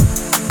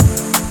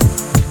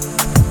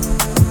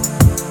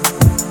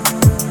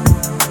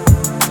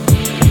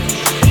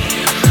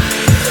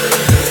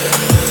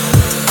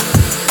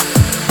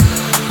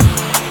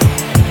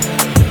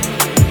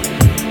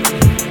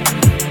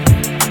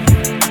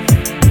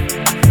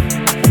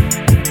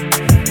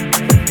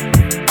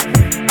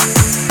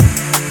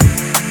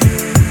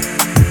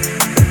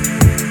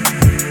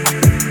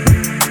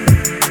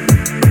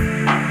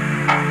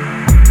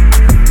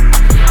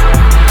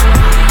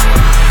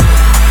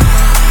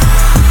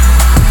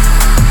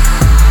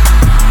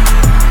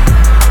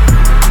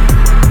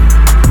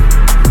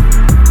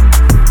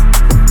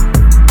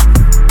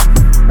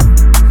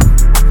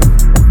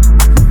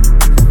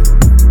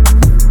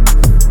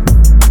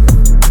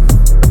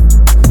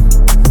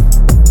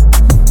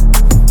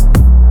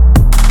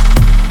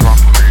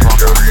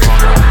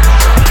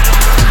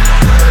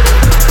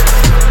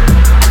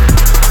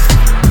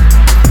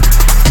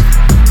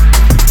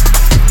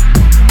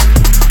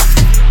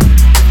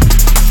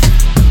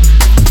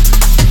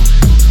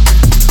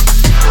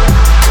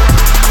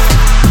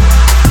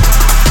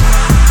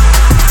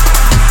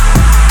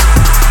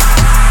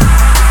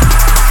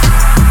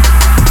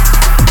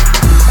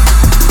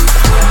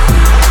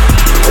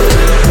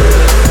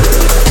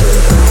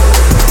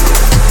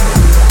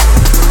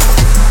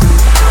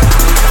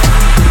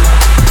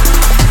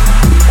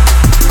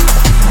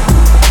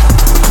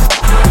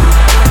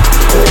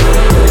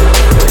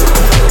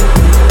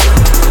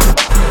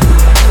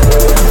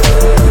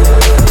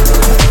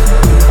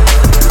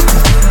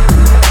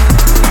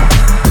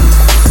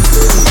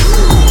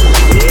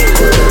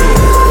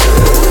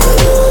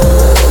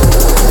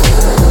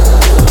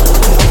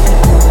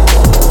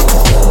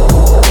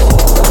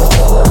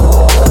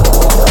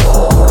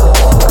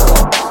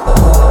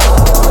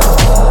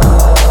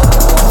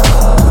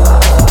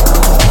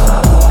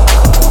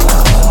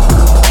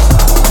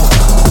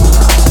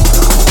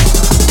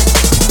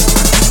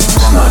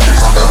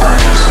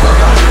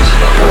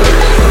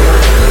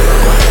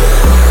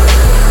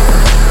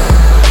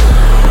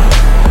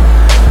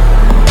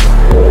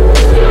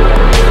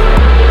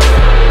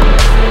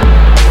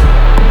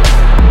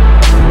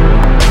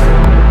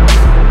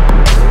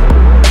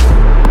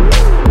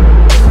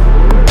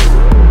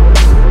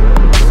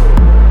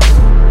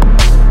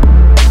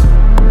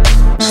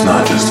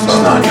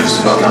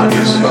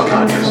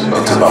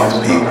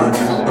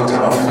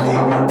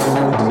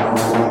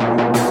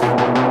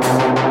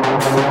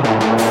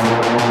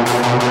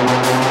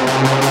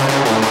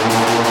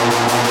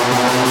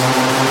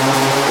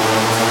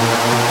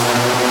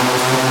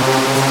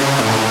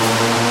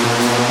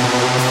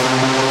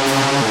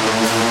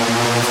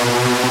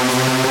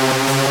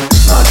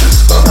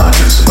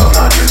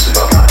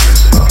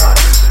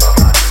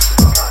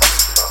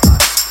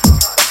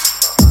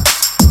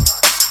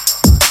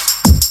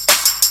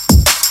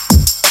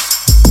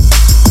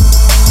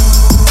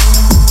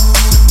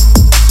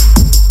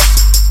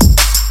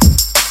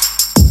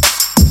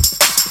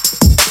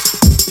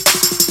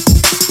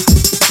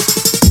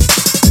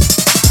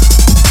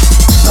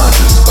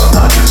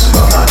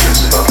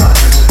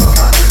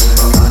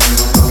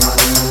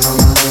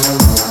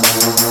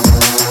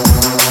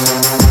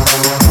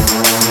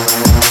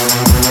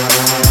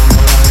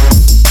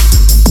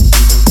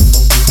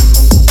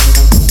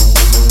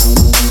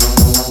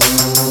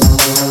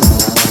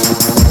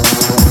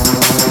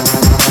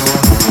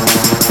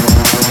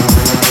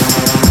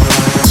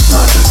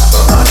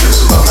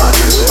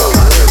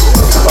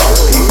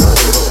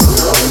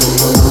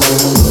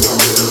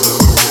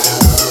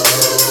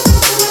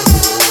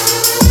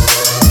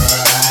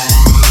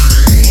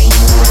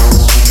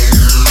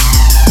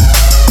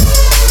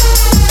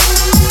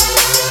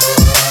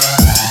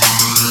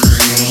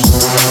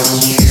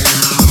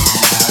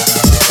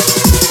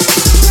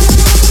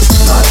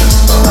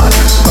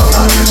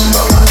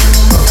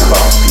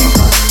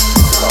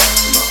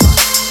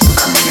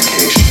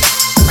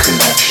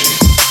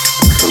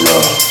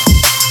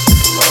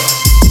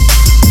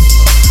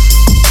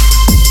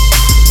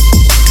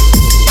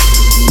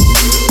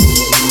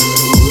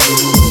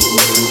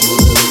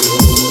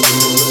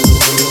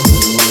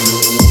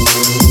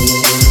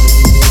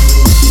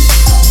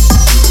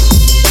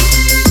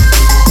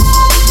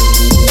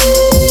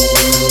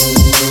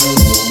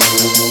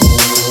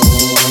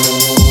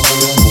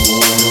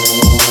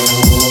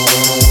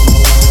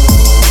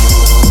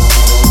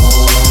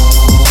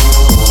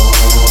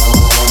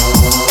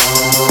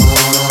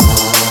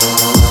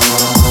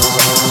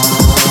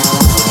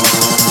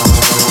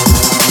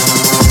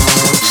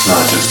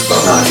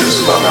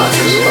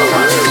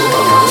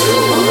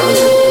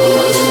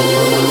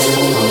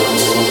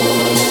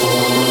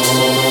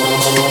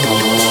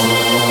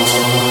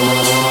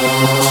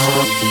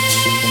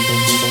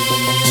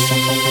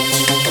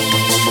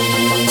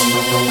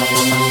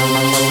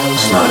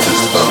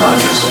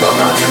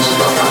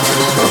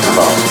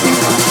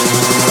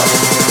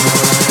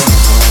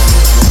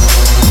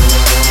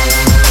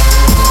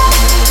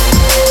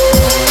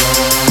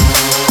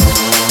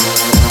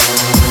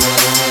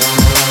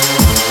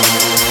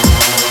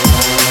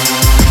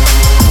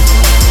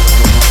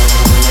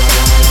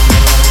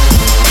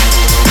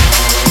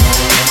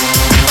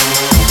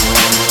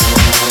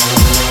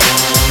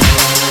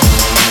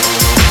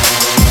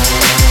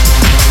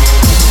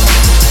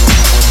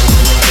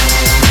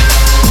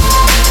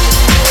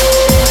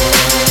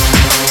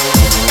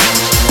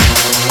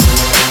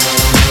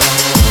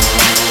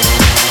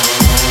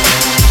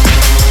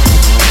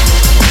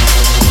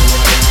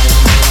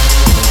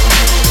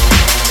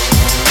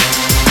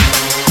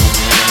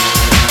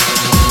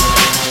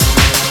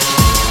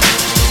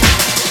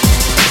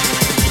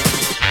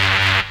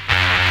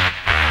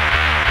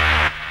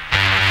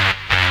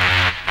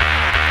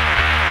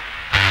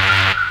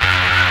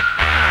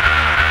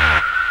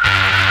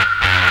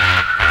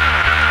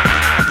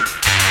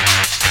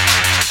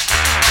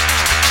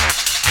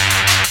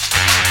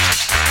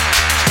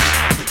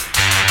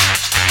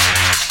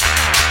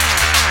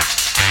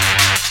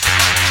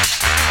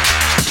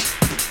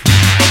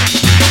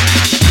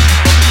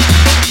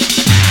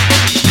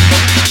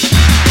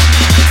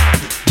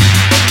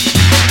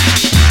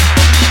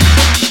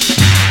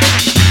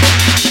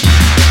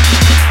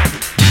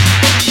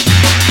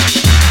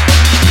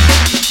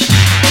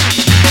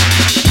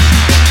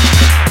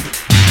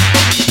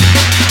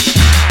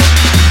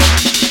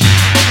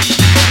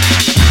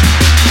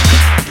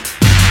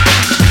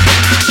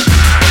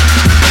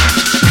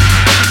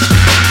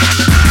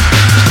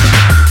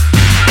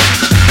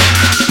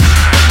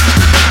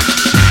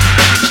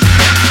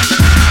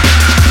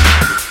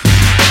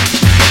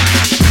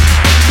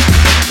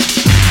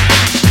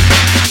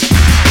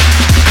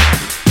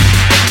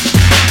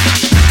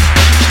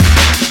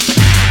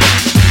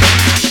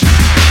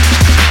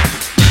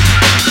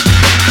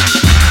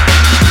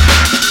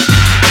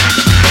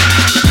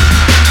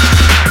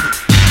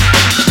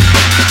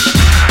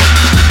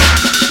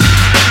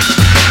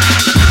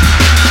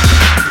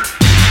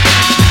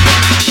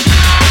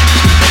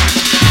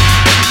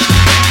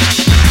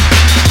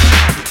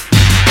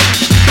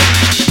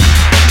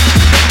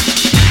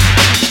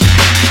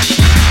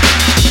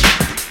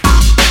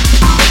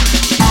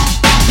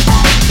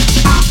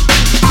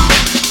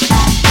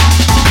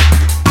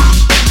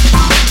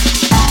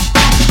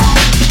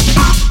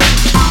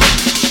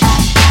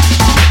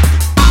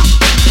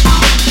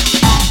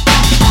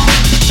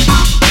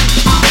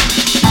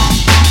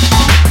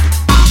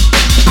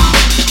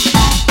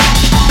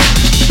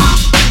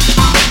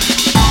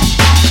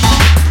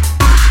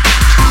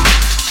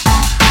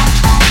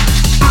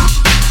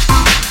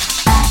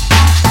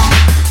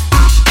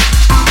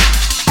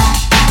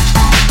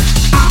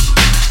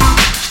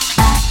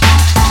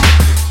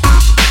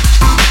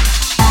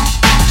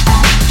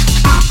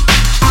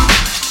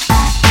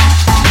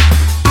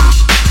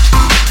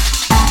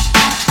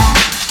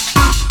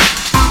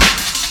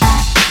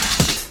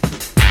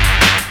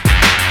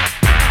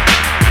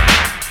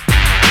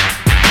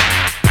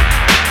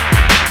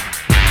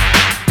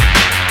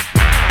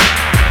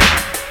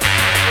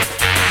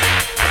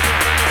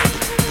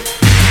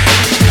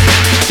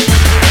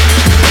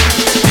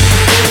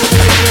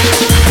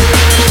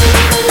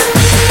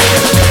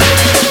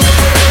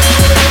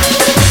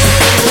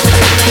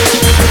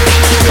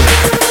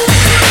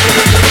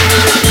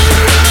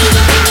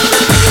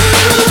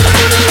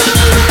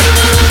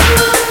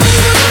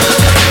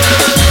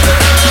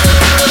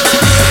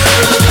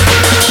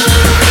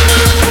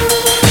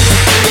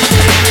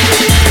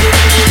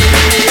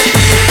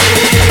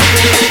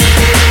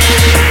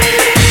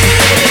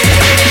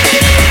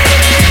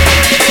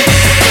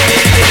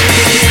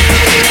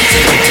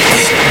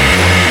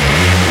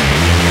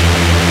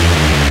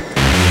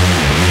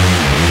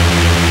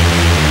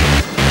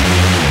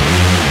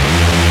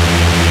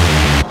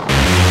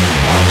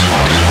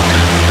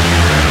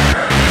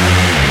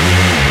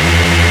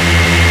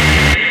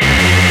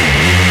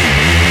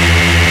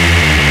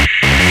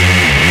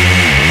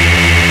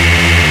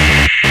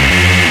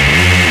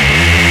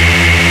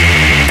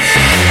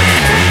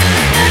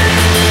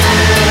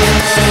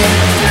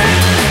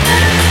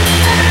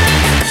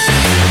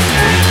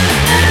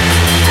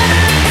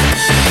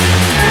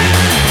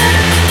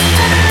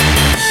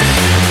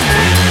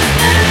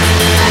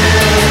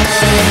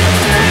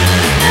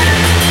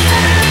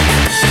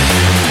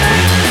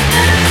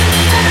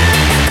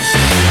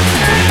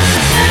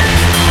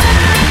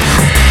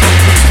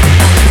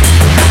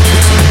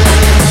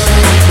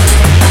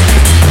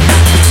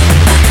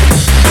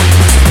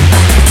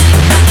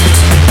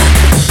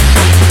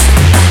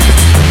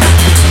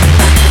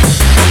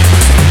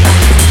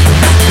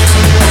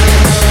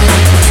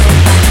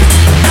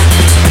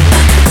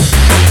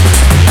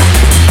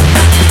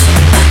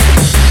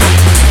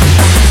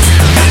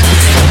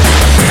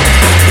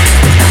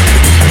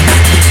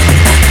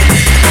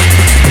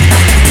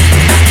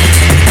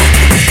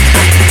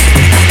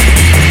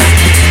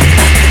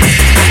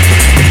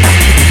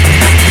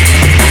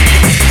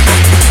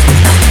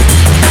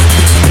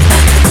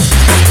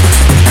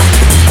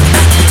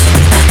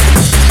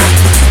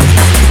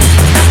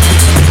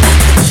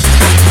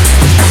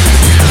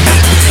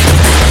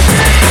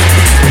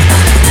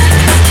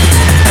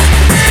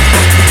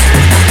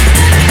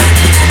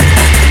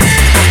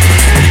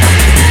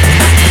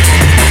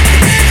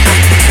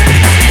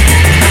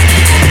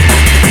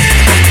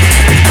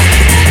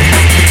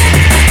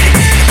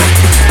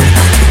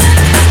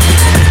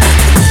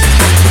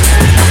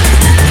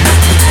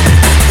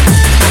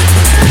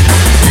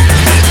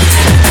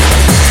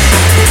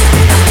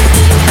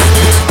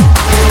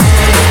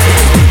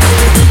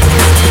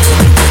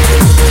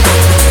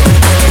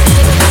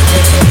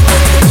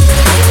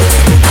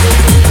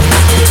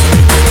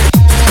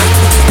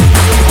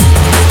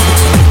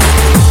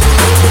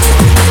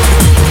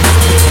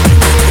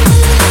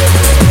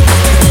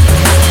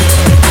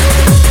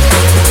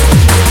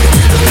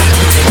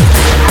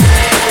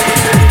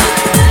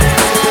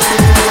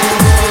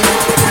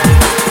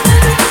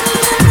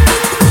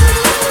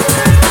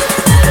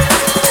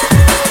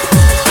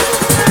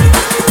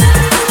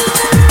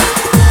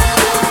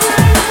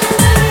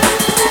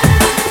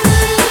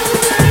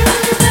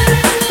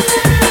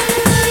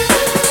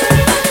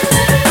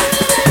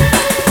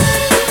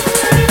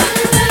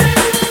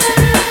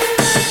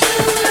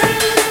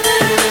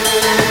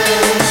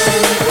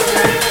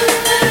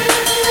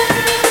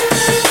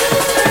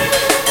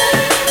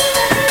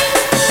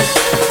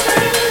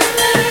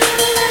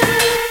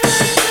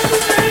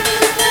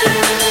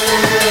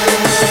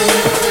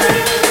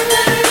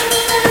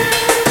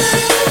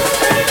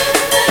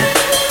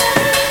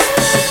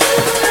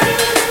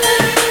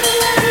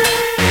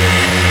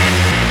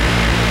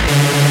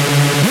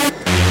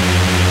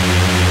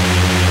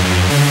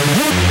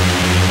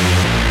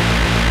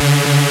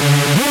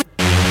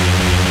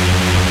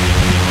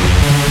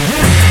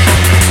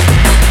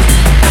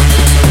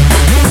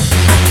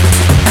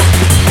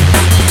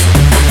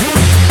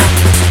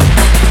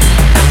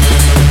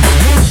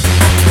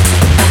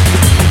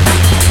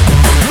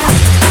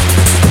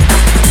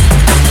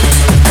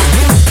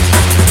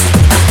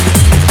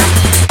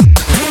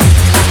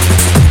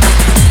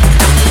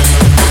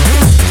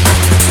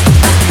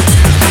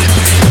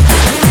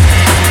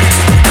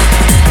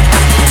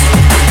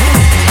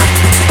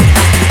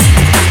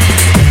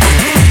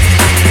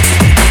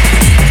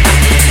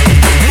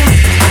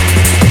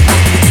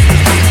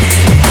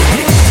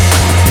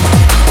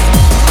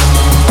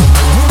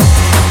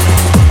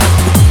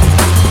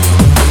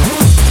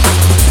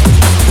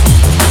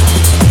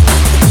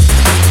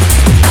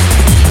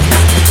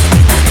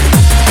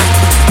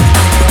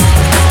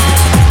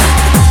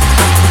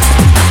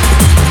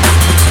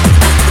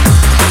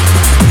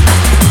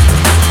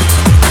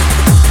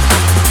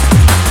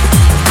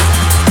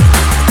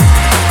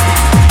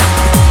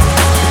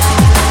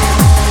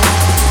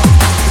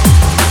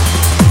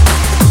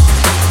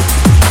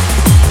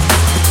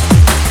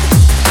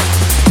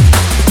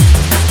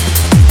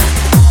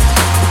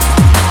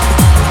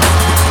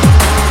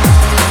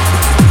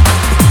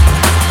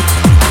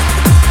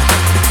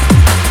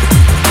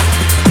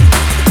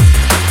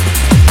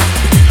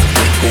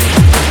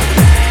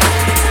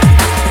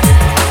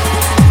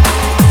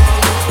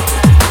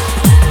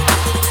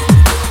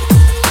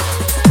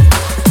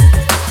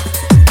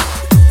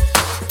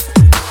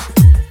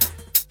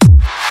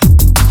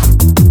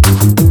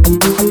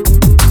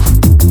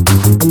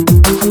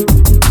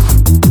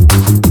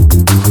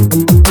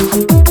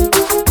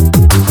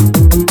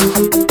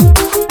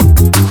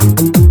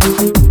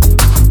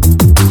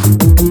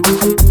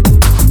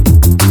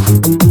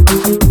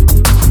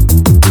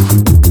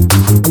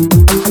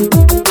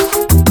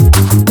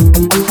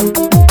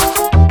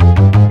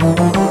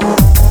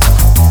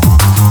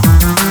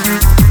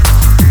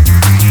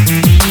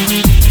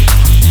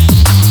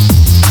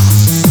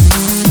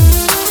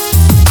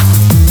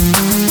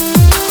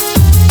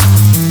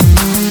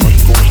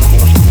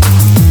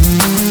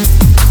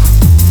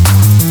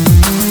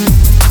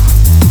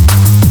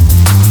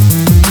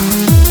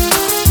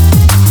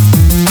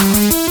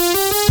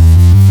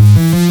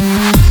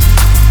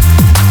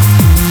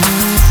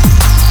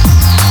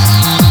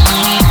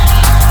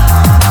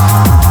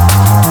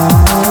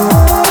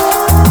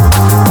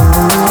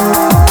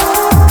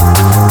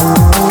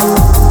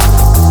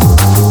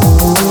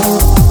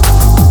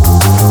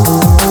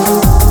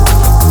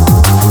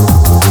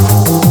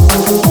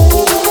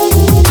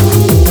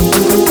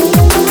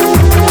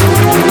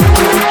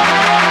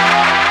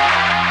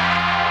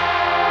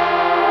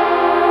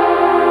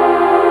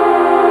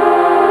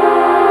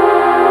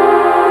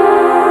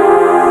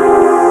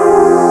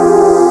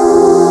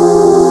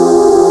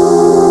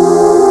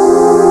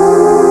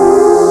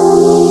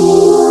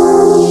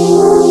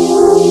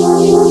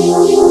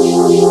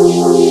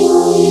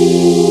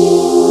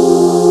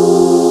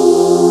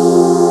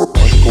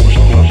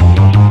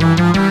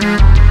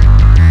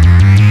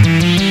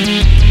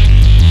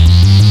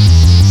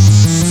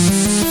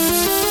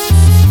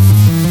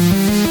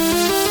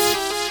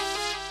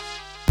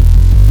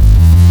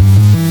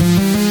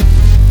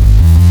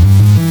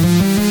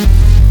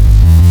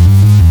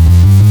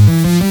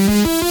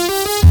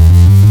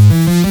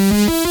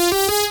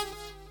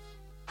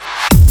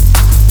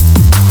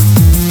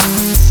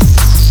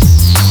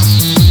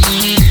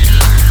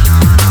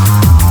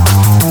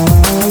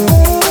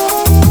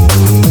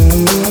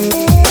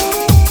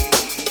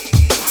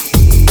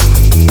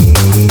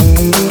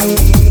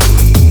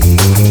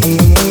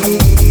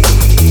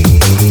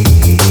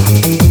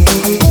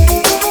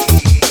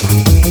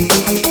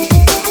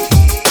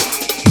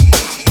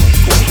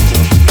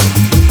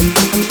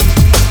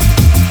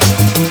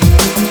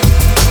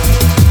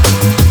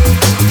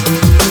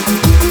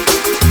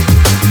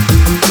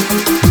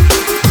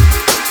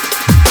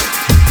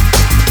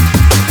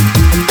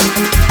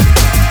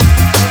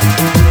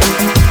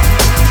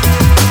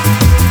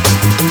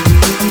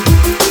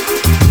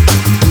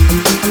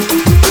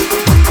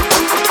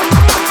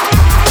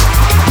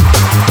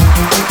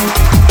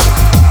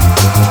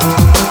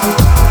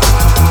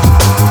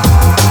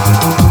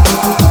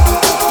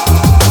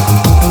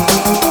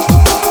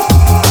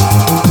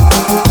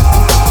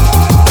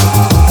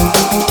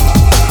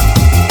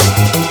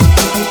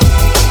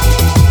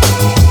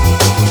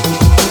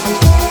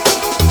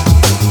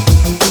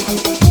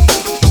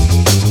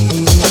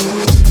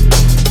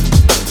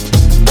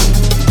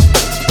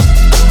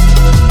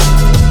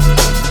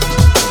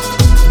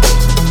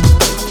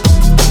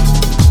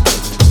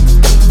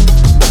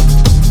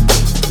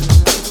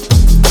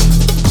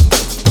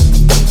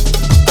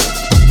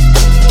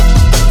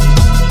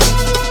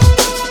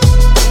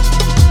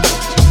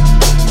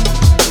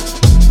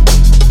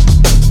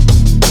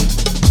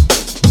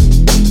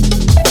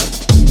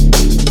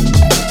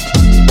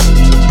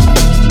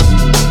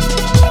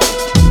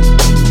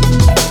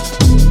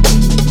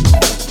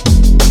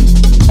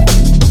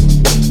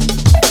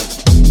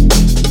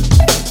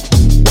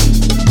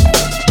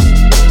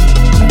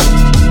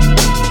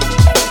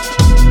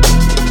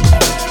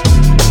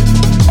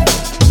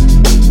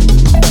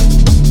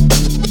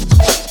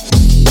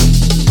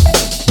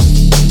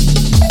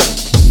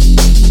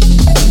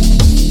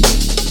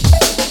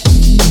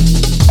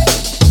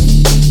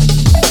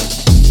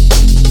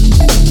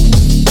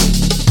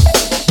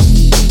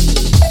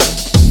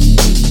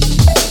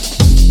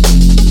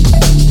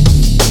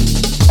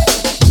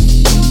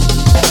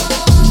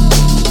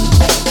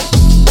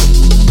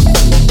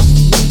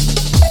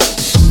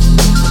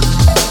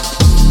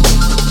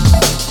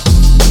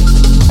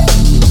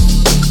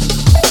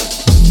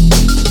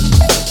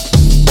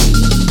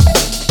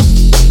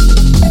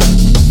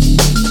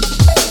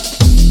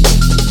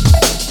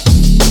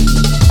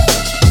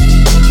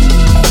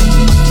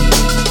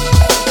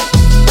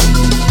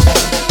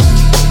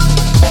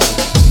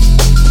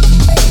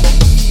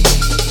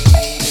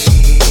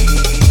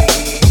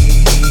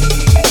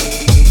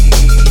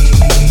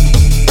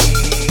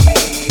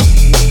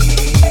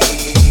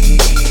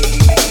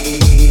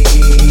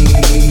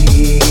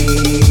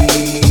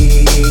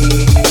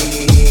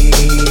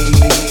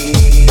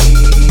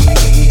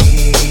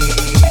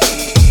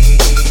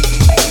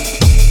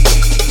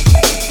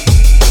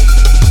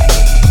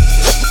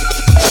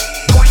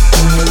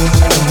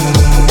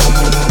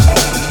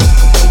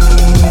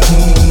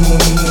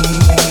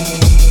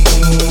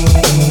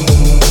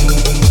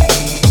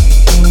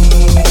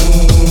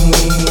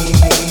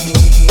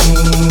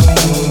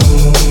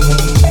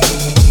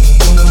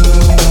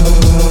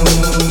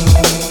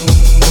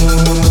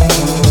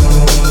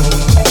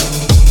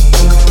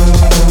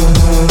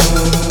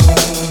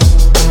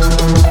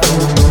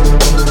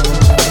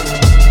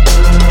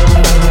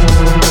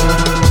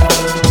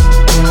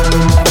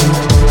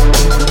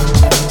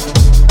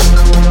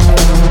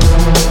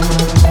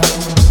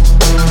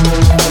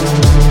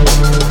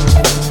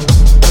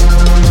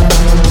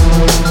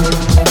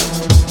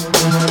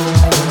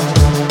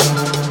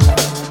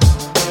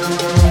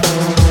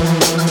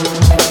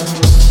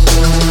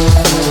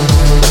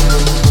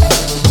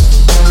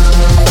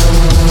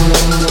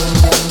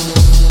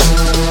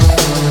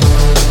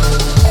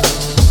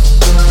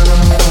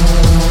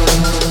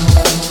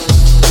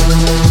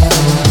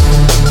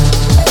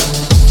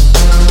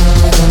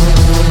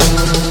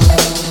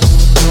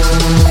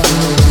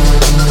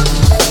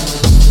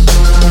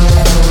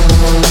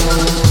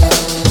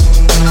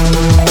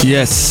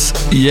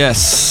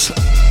 Yes.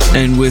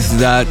 And with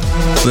that,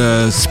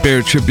 the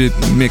Spirit Tribute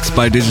mix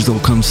by Digital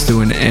comes to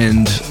an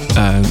end.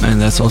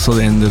 And that's also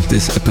the end of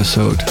this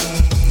episode.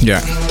 Yeah.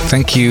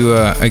 Thank you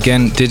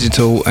again,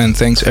 Digital, and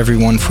thanks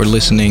everyone for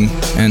listening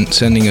and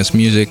sending us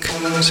music,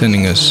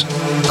 sending us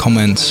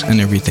comments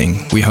and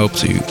everything. We hope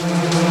to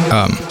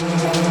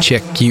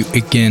check you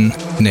again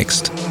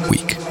next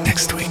week.